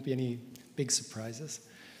there won't be any big surprises,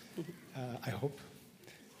 I hope.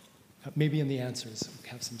 Maybe in the answers,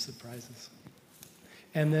 we'll have some surprises.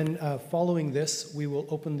 And then following this, we will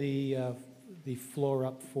open the floor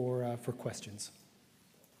up for questions.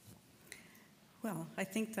 Well, I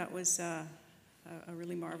think that was a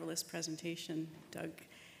really marvelous presentation, Doug,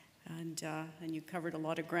 and you covered a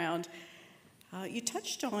lot of ground. You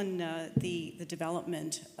touched on the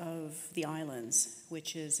development of the islands,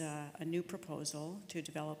 which is a new proposal to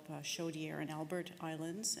develop Chaudière and Albert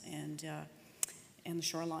Islands and the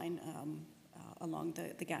shoreline along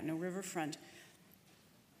the Gatineau riverfront.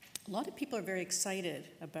 A lot of people are very excited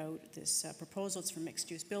about this proposal. It's for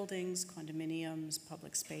mixed-use buildings, condominiums,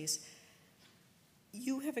 public space.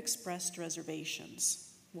 You have expressed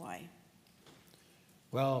reservations. Why?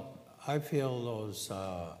 Well, I feel those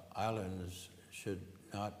islands should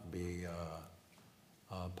not be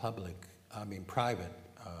private.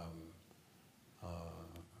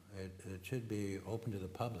 It should be open to the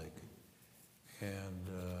public. And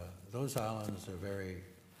those islands are very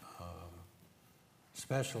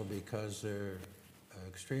special because they're an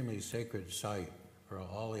extremely sacred site for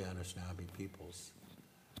all the Anishinaabe peoples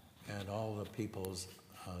and all the peoples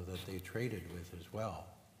that they traded with as well.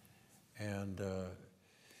 And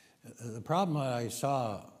the problem that I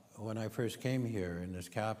saw when I first came here in this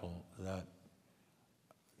capital, that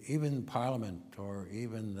even Parliament or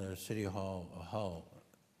even the City Hall Hull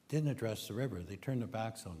didn't address the river. They turned their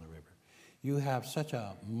backs on the river. You have such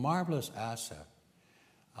a marvelous asset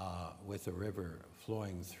with the river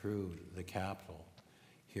flowing through the capital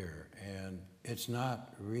here, and it's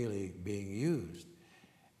not really being used.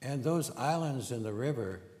 And those islands in the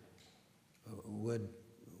river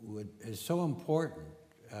is so important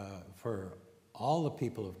for all the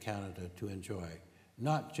people of Canada to enjoy,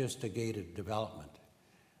 not just a gated development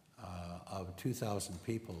of 2,000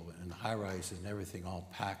 people and high-rises and everything all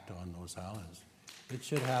packed on those islands. It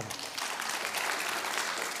should have...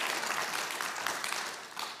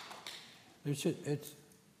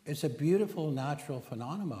 It's a beautiful natural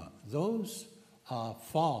phenomenon. Those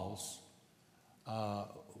falls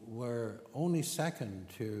were only second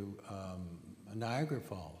to Niagara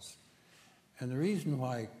Falls. And the reason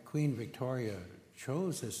why Queen Victoria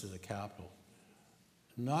chose this as a capital,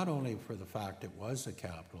 not only for the fact it was the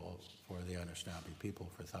capital for the Anishinaabe people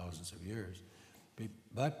for thousands of years,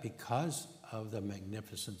 but because of the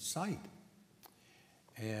magnificent site.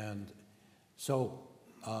 And so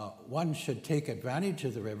one should take advantage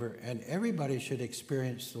of the river, and everybody should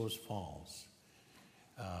experience those falls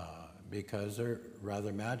because they're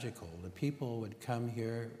rather magical. The people would come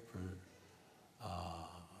here for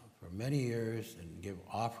many years and give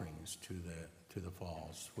offerings to the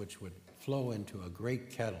falls, which would flow into a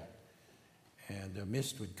great kettle, and the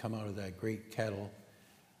mist would come out of that great kettle.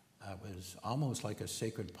 It was almost like a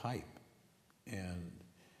sacred pipe, and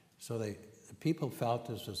so the people felt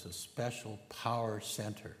this was a special power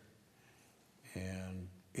center, and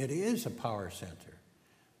it is a power center.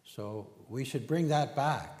 So we should bring that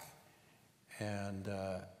back, and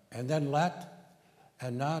then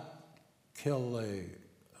not kill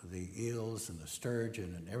the eels and the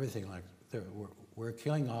sturgeon and everything like that. We're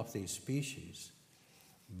killing off these species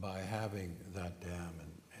by having that dam,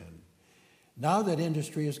 and now that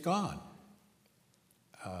industry is gone.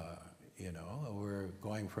 We're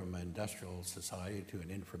going from an industrial society to an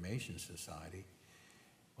information society.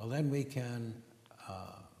 Well, then we can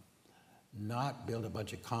not build a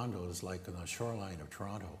bunch of condos like on the shoreline of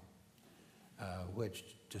Toronto, which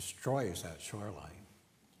destroys that shoreline.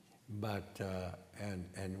 But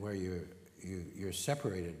and where you're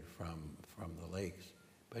separated from the lakes.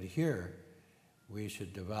 But here, we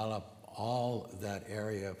should develop all that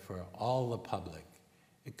area for all the public.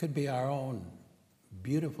 It could be our own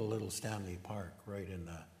beautiful little Stanley Park right in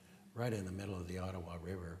the middle of the Ottawa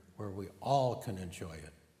River, where we all can enjoy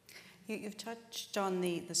it. You've touched on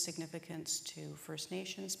the significance to First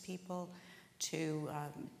Nations people, to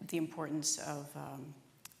the importance of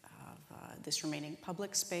this remaining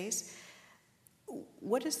public space.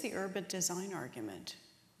 What is the urban design argument?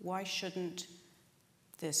 Why shouldn't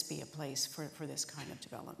this be a place for this kind of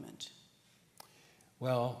development?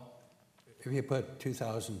 Well, if you put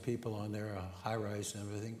 2,000 people on there, a high-rise and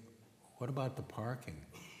everything, what about the parking?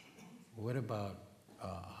 What about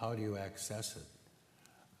how do you access it?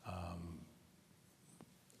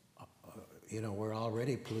 We're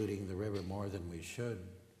already polluting the river more than we should.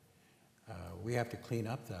 We have to clean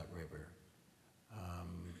up that river.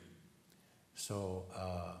 So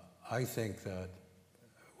I think that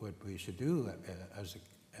what we should do at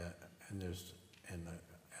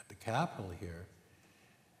the capital here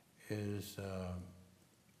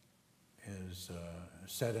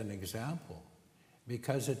set an example,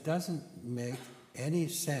 because it doesn't make any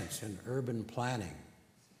sense in urban planning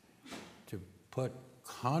to put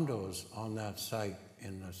condos on that site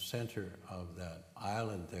in the center of that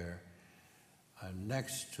island there,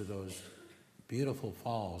 next to those beautiful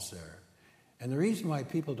falls there. And the reason why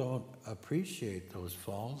people don't appreciate those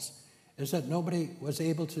falls is that nobody was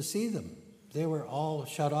able to see them. They were all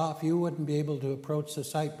shut off. You wouldn't be able to approach the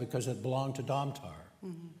site because it belonged to Domtar.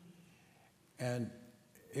 Mm-hmm. And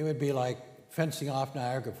it would be like fencing off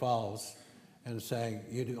Niagara Falls and saying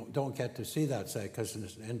you don't get to see that site because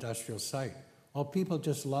it's an industrial site. Well, people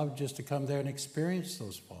just love just to come there and experience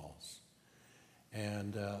those falls.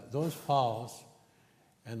 And those falls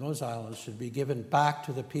and those islands should be given back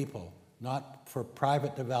to the people, not for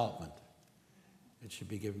private development. It should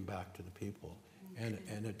be given back to the people. Okay.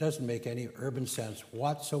 And it doesn't make any urban sense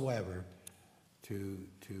whatsoever to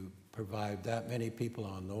provide that many people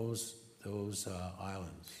on those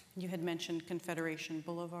islands. You had mentioned Confederation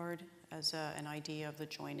Boulevard as an idea of the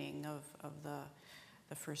joining of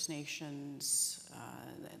the First Nations,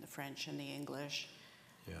 the French and the English.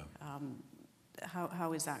 Yeah.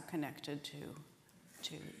 How is that connected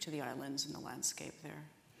to the islands and the landscape there?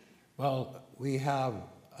 Well, we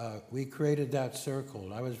created that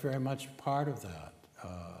circle. I was very much part of that,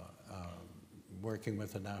 working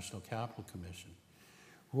with the National Capital Commission,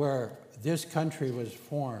 where this country was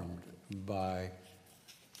formed by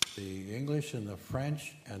the English and the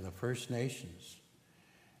French and the First Nations.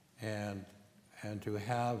 And to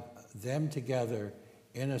have them together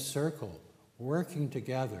in a circle, working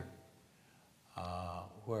together,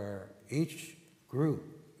 where each group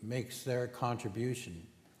makes their contribution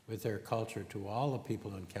with their culture to all the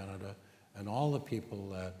people in Canada and all the people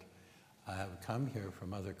that have come here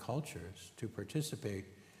from other cultures to participate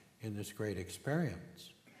in this great experience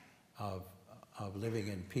of living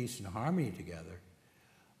in peace and harmony together.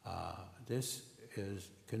 This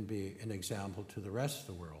can be an example to the rest of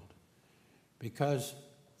the world, because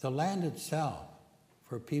the land itself,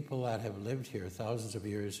 for people that have lived here thousands of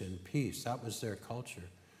years in peace, that was their culture.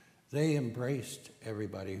 They embraced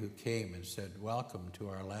everybody who came and said, welcome to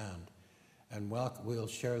our land, and we'll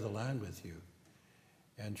share the land with you.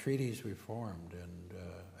 And treaties were formed, and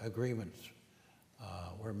agreements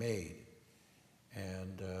were made.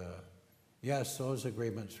 And yes, those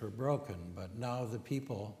agreements were broken, but now the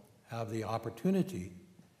people have the opportunity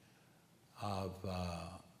of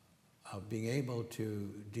being able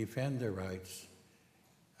to defend their rights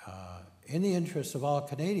in the interests of all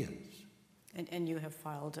Canadians. And you have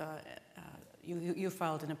filed you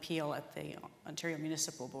filed an appeal at the Ontario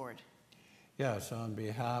Municipal Board. Yes, on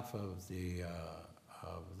behalf of the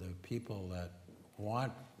people that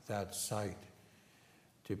want that site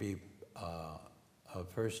to be a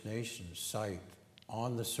First Nations site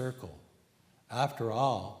on the circle. After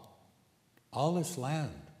all this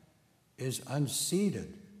land is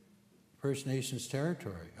unceded First Nations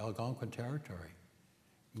territory, Algonquin territory,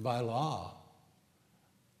 by law.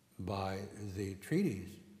 By the treaties,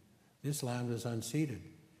 this land was unceded.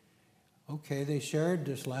 Okay, they shared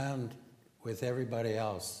this land with everybody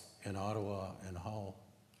else in Ottawa and Hull.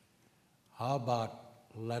 How about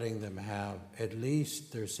letting them have at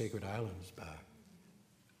least their sacred islands back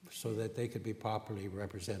so that they could be properly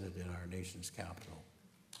represented in our nation's capital?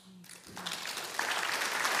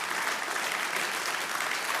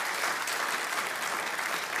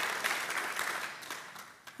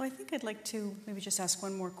 Well, I think I'd like to maybe just ask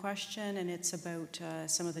one more question, and it's about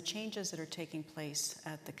some of the changes that are taking place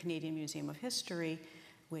at the Canadian Museum of History,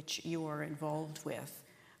 which you are involved with.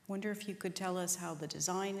 I wonder if you could tell us how the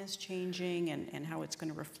design is changing and how it's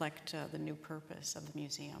going to reflect the new purpose of the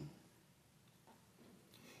museum.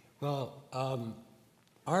 Well,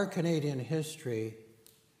 our Canadian history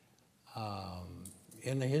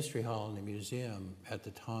in the History Hall in the museum at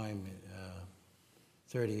the time,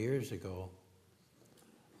 30 years ago,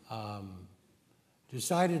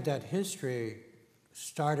 decided that history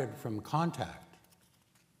started from contact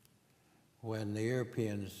when the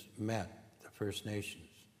Europeans met the First Nations.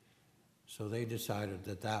 So they decided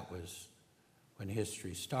that that was when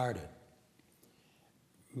history started.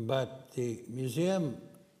 But the Museum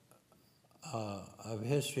of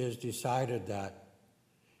History has decided that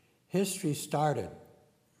history started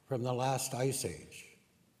from the last ice age,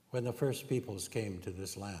 when the first peoples came to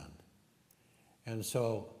this land. And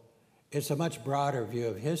so it's a much broader view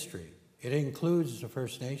of history. It includes the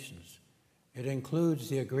First Nations. It includes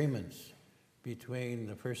the agreements between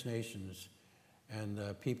the First Nations and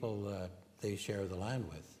the people that they share the land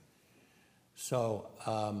with. So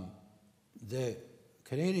the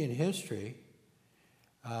Canadian history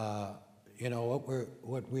You know,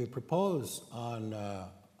 what we propose on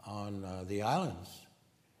the islands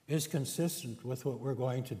is consistent with what we're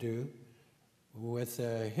going to do with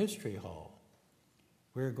the History Hall.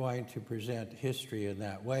 We're going to present history in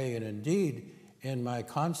that way, and indeed, in my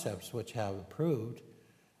concepts, which have approved,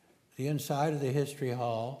 the inside of the History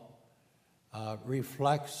Hall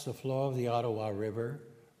reflects the flow of the Ottawa River,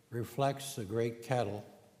 reflects the Great Kettle,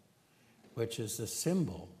 which is the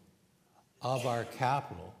symbol of our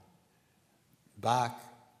capital back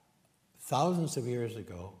thousands of years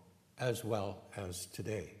ago as well as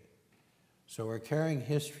today. So we're carrying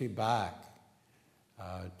history back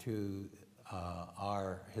to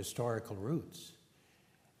our historical roots.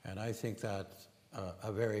 And I think that's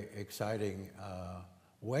a very exciting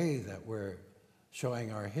way that we're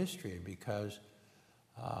showing our history, because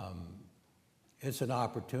it's an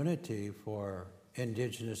opportunity for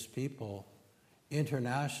Indigenous people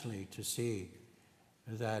internationally to see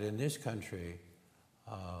that in this country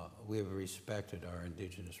we have respected our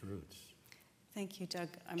Indigenous roots. Thank you, Doug.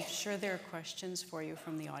 I'm sure there are questions for you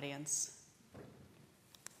from the audience.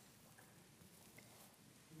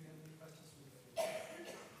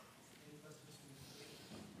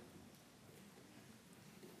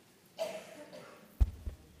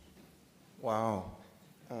 Wow.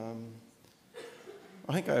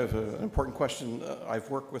 I think I have an important question. I've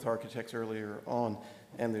worked with architects earlier on,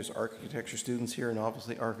 and there's architecture students here and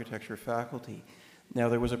obviously architecture faculty. Now,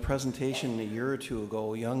 there was a presentation a year or two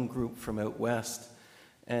ago, a young group from out west,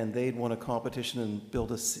 and they'd won a competition and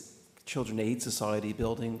built a Children Aid Society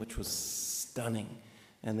building, which was stunning.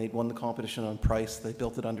 And they'd won the competition on price. They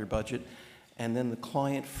built it under budget. And then the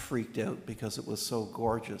client freaked out because it was so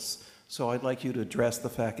gorgeous. So I'd like you to address the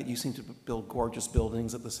fact that you seem to build gorgeous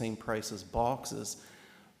buildings at the same price as boxes.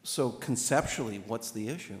 So conceptually, what's the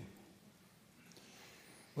issue?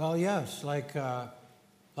 Well, yes, like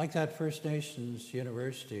that First Nations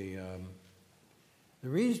University, the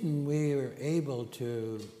reason we were able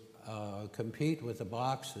to compete with the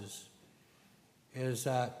boxes is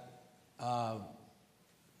that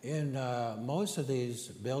in most of these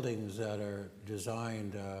buildings that are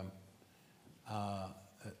designed,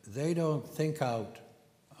 they don't think out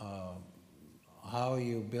how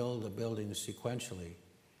you build a building sequentially.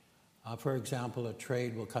 For example, a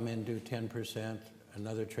trade will come in and do 10%,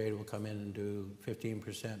 another trade will come in and do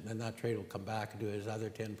 15%, and then that trade will come back and do his other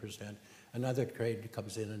 10%, another trade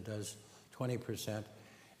comes in and does 20%.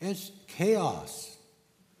 It's chaos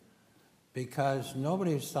because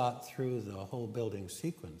nobody's thought through the whole building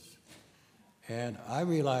sequence. And I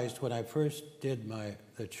realized when I first did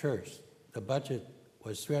the church, the budget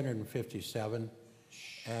was 357,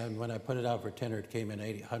 and when I put it out for tender, it came in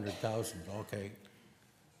 800,000. Okay,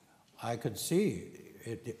 I could see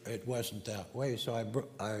it wasn't that way, so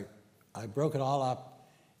I broke it all up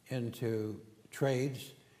into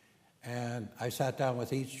trades, and I sat down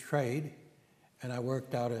with each trade, and I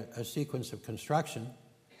worked out a sequence of construction,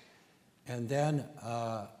 and then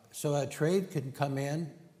so a trade could come in,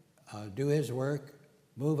 do his work,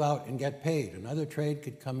 move out and get paid. Another trade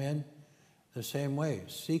could come in the same way,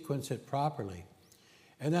 sequence it properly.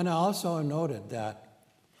 And then I also noted that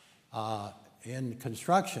in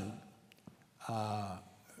construction,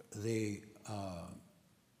 the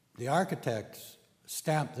architects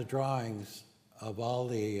stamped the drawings of all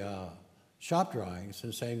the shop drawings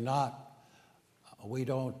and saying we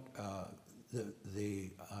don't,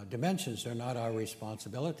 the dimensions are not our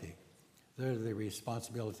responsibility. They're the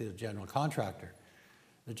responsibility of the general contractor.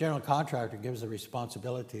 The general contractor gives the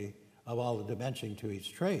responsibility of all the dimensioning to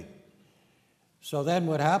each trade. So then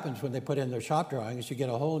what happens when they put in their shop drawings, you get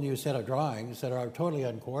a whole new set of drawings that are totally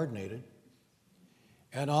uncoordinated,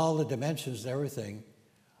 and all the dimensions and everything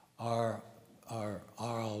are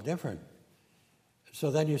all different. So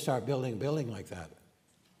then you start building a building like that.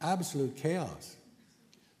 Absolute chaos.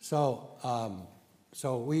 So,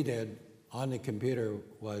 so we did on the computer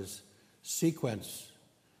was sequence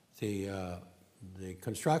the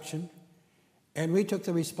construction, and we took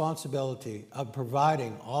the responsibility of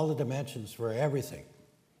providing all the dimensions for everything,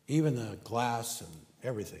 even the glass and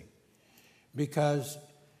everything, because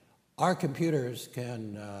our computers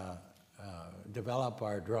can develop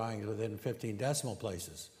our drawings within 15 decimal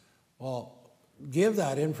places. Well, give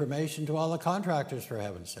that information to all the contractors, for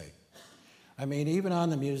heaven's sake. I mean, even on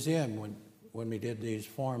the museum, when we did these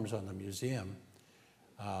forms on the museum,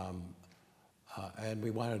 and we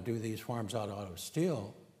wanted to do these forms out of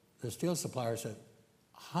steel, the steel supplier said,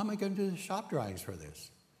 how am I going to do the shop drawings for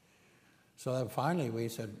this? So then finally we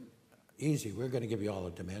said, easy, we're going to give you all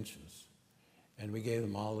the dimensions. And we gave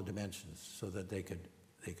them all the dimensions so that they could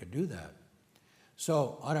do that.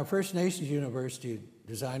 So on our First Nations university,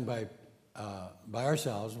 designed by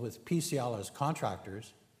ourselves with PCL as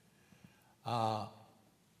contractors,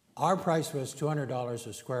 our price was $200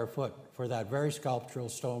 a square foot for that very sculptural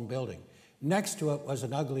stone building. Next to it was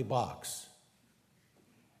an ugly box,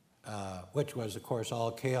 which was, of course,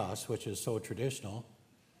 all chaos, which is so traditional,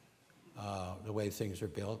 the way things are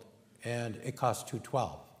built, and it cost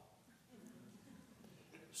 $212.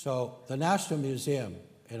 So the National Museum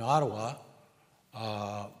in Ottawa,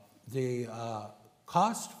 the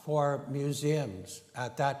cost for museums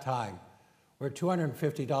at that time were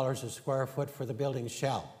 $250 a square foot for the building's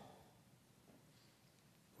shell.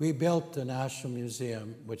 We built the National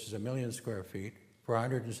Museum, which is 1 million square feet, for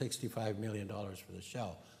 $165 million for the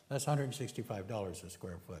shell. That's $165 a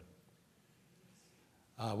square foot.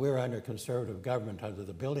 We were under conservative government under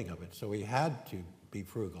the building of it, so we had to be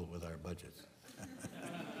frugal with our budgets.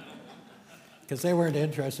 Because they weren't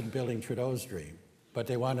interested in building Trudeau's dream, but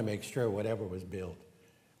they wanted to make sure whatever was built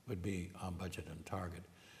would be on budget and target.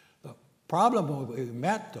 The problem we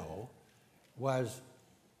met, though, was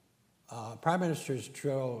Prime Minister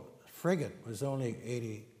Trudeau's frigate was only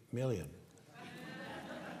 $80 million.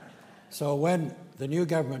 So when the new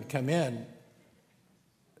government came in,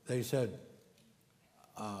 they said,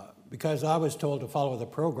 because I was told to follow the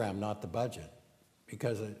program, not the budget,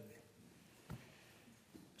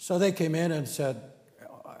 so they came in and said,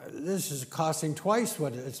 this is costing twice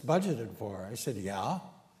what it's budgeted for. I said, yeah.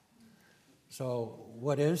 So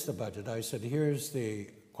what is the budget? I said, here's the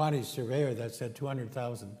quantity surveyor that said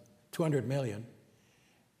 200 million,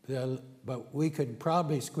 but we could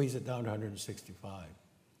probably squeeze it down to 165.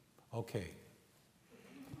 Okay.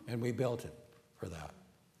 And we built it for that.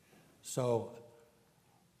 So,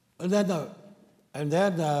 and then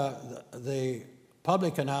the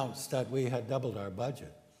public announced that we had doubled our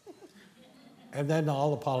budget. And then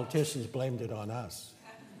all the politicians blamed it on us.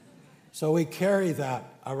 So we carry that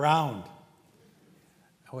around,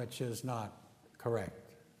 which is not correct,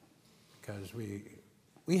 because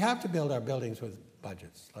we have to build our buildings with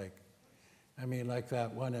budgets. Like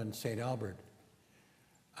that one in St. Albert.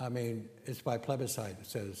 I mean, it's by plebiscite. It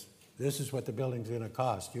says, this is what the building's going to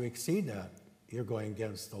cost. You exceed that, you're going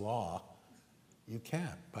against the law. You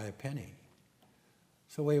can't by a penny.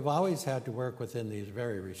 So we've always had to work within these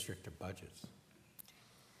very restrictive budgets.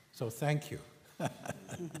 So thank you for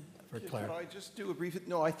clarity. Can I just do a brief?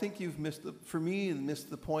 No, I think you've missed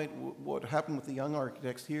the point. What happened with the young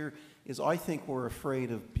architects here is I think we're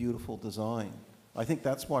afraid of beautiful design. I think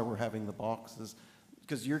that's why we're having the boxes,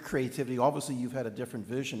 because your creativity, obviously you've had a different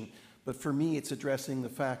vision, but for me it's addressing the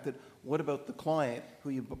fact that what about the client who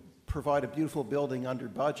you provide a beautiful building under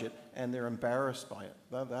budget and they're embarrassed by it?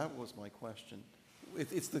 That was my question.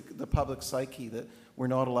 It's the public psyche that we're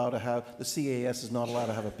not allowed to have, the CAS is not allowed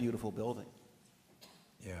to have a beautiful building.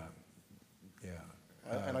 Yeah, yeah.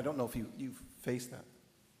 And I don't know if you've faced that.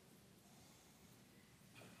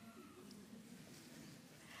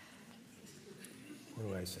 What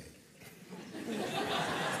do I say?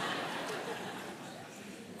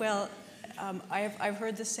 Well, I've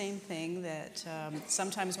heard the same thing, that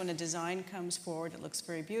sometimes when a design comes forward, it looks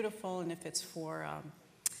very beautiful, and if it's for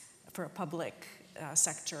a public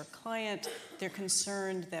sector client, they're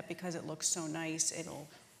concerned that because it looks so nice, it'll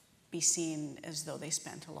be seen as though they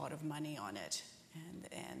spent a lot of money on it,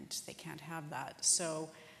 and they can't have that. So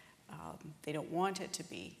they don't want it to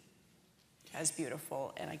be as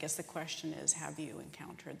beautiful. And I guess the question is, have you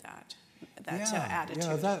encountered that attitude?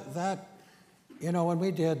 Yeah, that when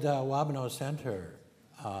we did Wabano Center,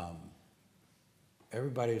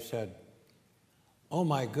 everybody said, oh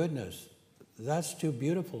my goodness, that's too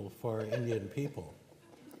beautiful for Indian people.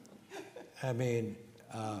 I mean,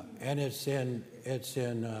 and it's in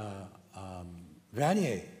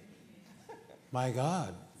Vanier. My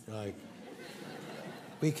God, like,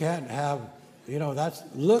 we can't have, that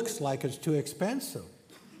looks like it's too expensive.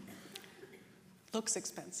 Looks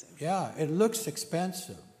expensive. Yeah, it looks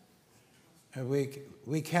expensive. And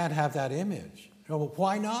we can't have that image. Well,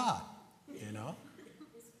 why not?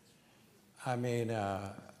 I mean,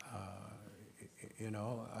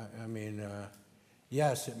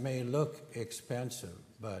 yes, it may look expensive,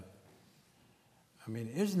 but I mean,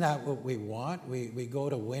 isn't that what we want? We go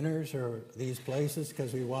to Winners or these places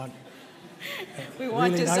because we want really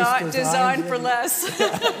nice design for less.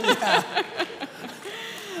 Yeah.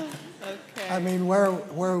 Okay. I mean, where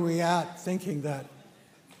are we at thinking that,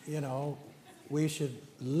 we should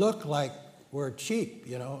look like we're cheap,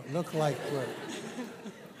 look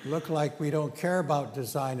like we don't care about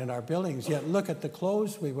design in our buildings, yet look at the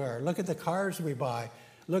clothes we wear, look at the cars we buy,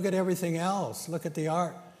 look at everything else, look at the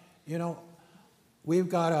art. we've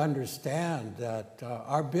got to understand that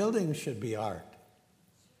our buildings should be art.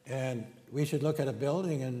 And we should look at a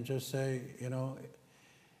building and just say, you know,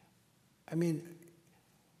 I mean,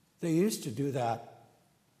 they used to do that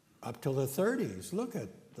up till the 30s. Look at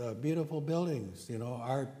the beautiful buildings, you know,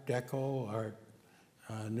 Art Deco,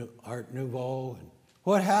 Art Nouveau. And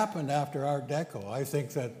what happened after Art Deco? I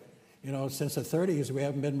think that, you know, since the 30s, we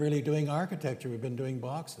haven't been really doing architecture. We've been doing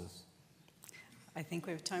boxes. I think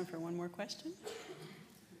we have time for one more question.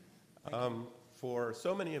 For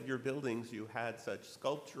so many of your buildings, you had such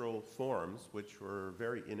sculptural forms, which were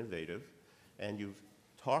very innovative, and you've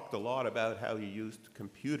talked a lot about how you used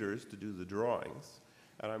computers to do the drawings.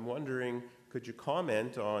 And I'm wondering, could you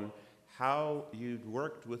comment on how you'd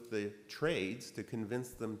worked with the trades to convince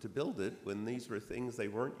them to build it when these were things they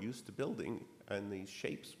weren't used to building, and these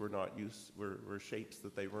shapes were shapes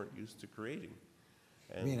that they weren't used to creating?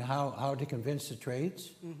 And I mean, how to convince the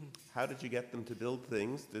trades? Mm-hmm. how did you get them to build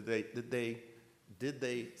things? Did they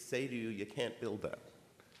say to you, you can't build that?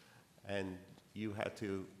 And you had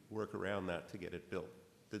to work around that to get it built.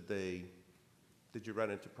 Did you run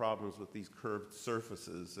into problems with these curved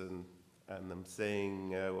surfaces and them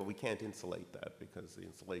saying, well, we can't insulate that because the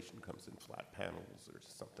insulation comes in flat panels or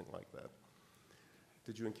something like that?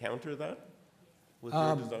 Did you encounter that with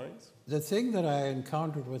your designs? The thing that I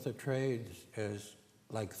encountered with the trades is,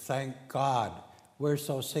 like, thank God, we're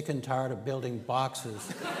so sick and tired of building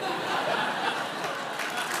boxes.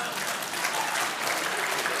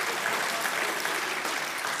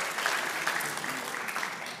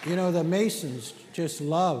 You know, the masons just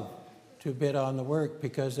love to bid on the work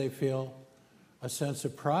because they feel a sense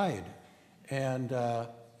of pride. And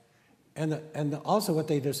also what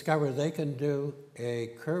they discover, they can do a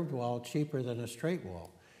curved wall cheaper than a straight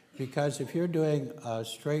wall. Because if you're doing a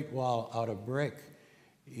straight wall out of brick,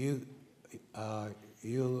 you have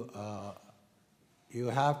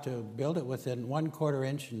to build it within 1/4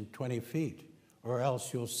 inch and 20 feet, or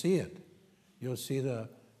else you'll see it. You'll see the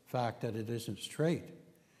fact that it isn't straight.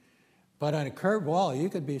 But on a curved wall, you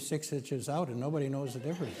could be 6 inches out and nobody knows the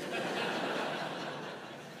difference.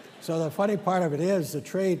 So the funny part of it is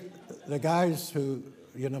the guys who,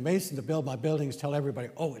 you know, masons to build my buildings tell everybody,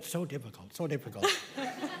 oh, it's so difficult, so difficult.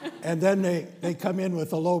 And then they come in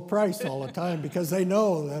with a low price all the time because they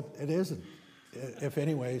know that it isn't, if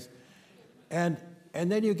anyways. And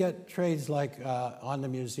then you get trades like on the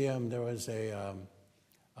museum, there was a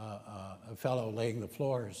fellow laying the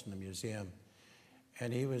floors in the museum,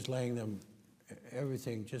 and he was laying them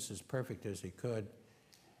everything just as perfect as he could.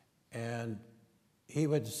 And he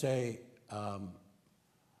would say,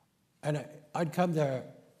 and I'd come there,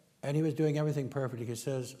 and he was doing everything perfect. He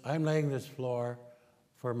says, I'm laying this floor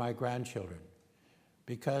for my grandchildren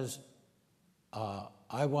because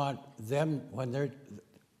I want them,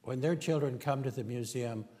 when their children come to the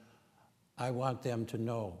museum, I want them to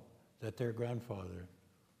know that their grandfather,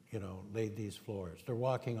 you know, laid these floors. They're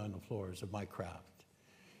walking on the floors of my craft,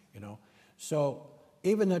 you know. So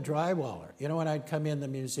even the drywaller, you know, when I'd come in the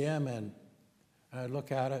museum and I'd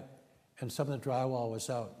look at it, and some of the drywall was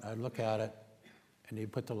out, I'd look at it, and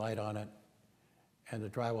he'd put the light on it, and the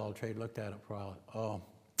drywall trade looked at it for a while. Oh,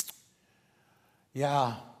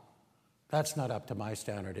 yeah, that's not up to my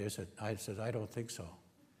standard, is it? I said, I don't think so.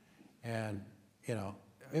 And, you know,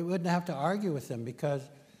 we wouldn't have to argue with them because,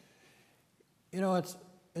 you know,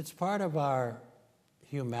 it's part of our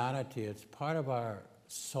humanity, it's part of our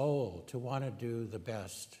soul to want to do the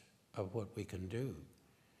best of what we can do.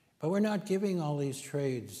 But we're not giving all these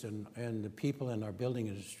trades and the people in our building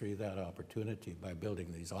industry that opportunity by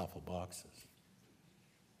building these awful boxes.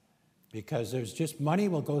 Because there's just, money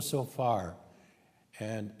will go so far,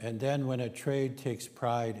 and then when a trade takes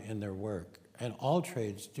pride in their work, and all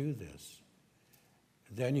trades do this,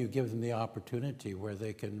 then you give them the opportunity where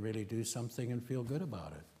they can really do something and feel good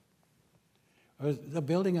about it. The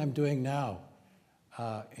building I'm doing now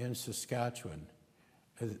in Saskatchewan,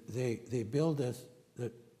 they build this,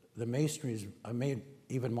 the masonries are made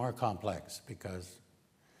even more complex because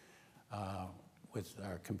with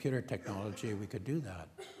our computer technology, we could do that.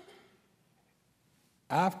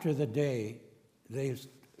 After the day, they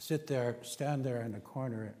stand there in the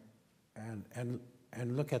corner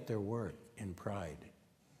and look at their work in pride.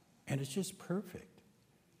 And it's just perfect,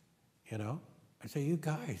 you know? I say, you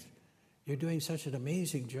guys, you're doing such an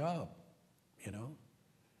amazing job, you know?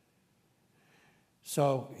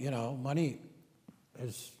 So, you know, money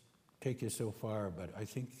is take you so far, but I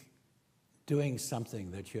think doing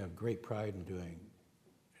something that you have great pride in doing,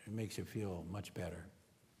 it makes you feel much better.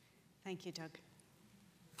 Thank you, Doug.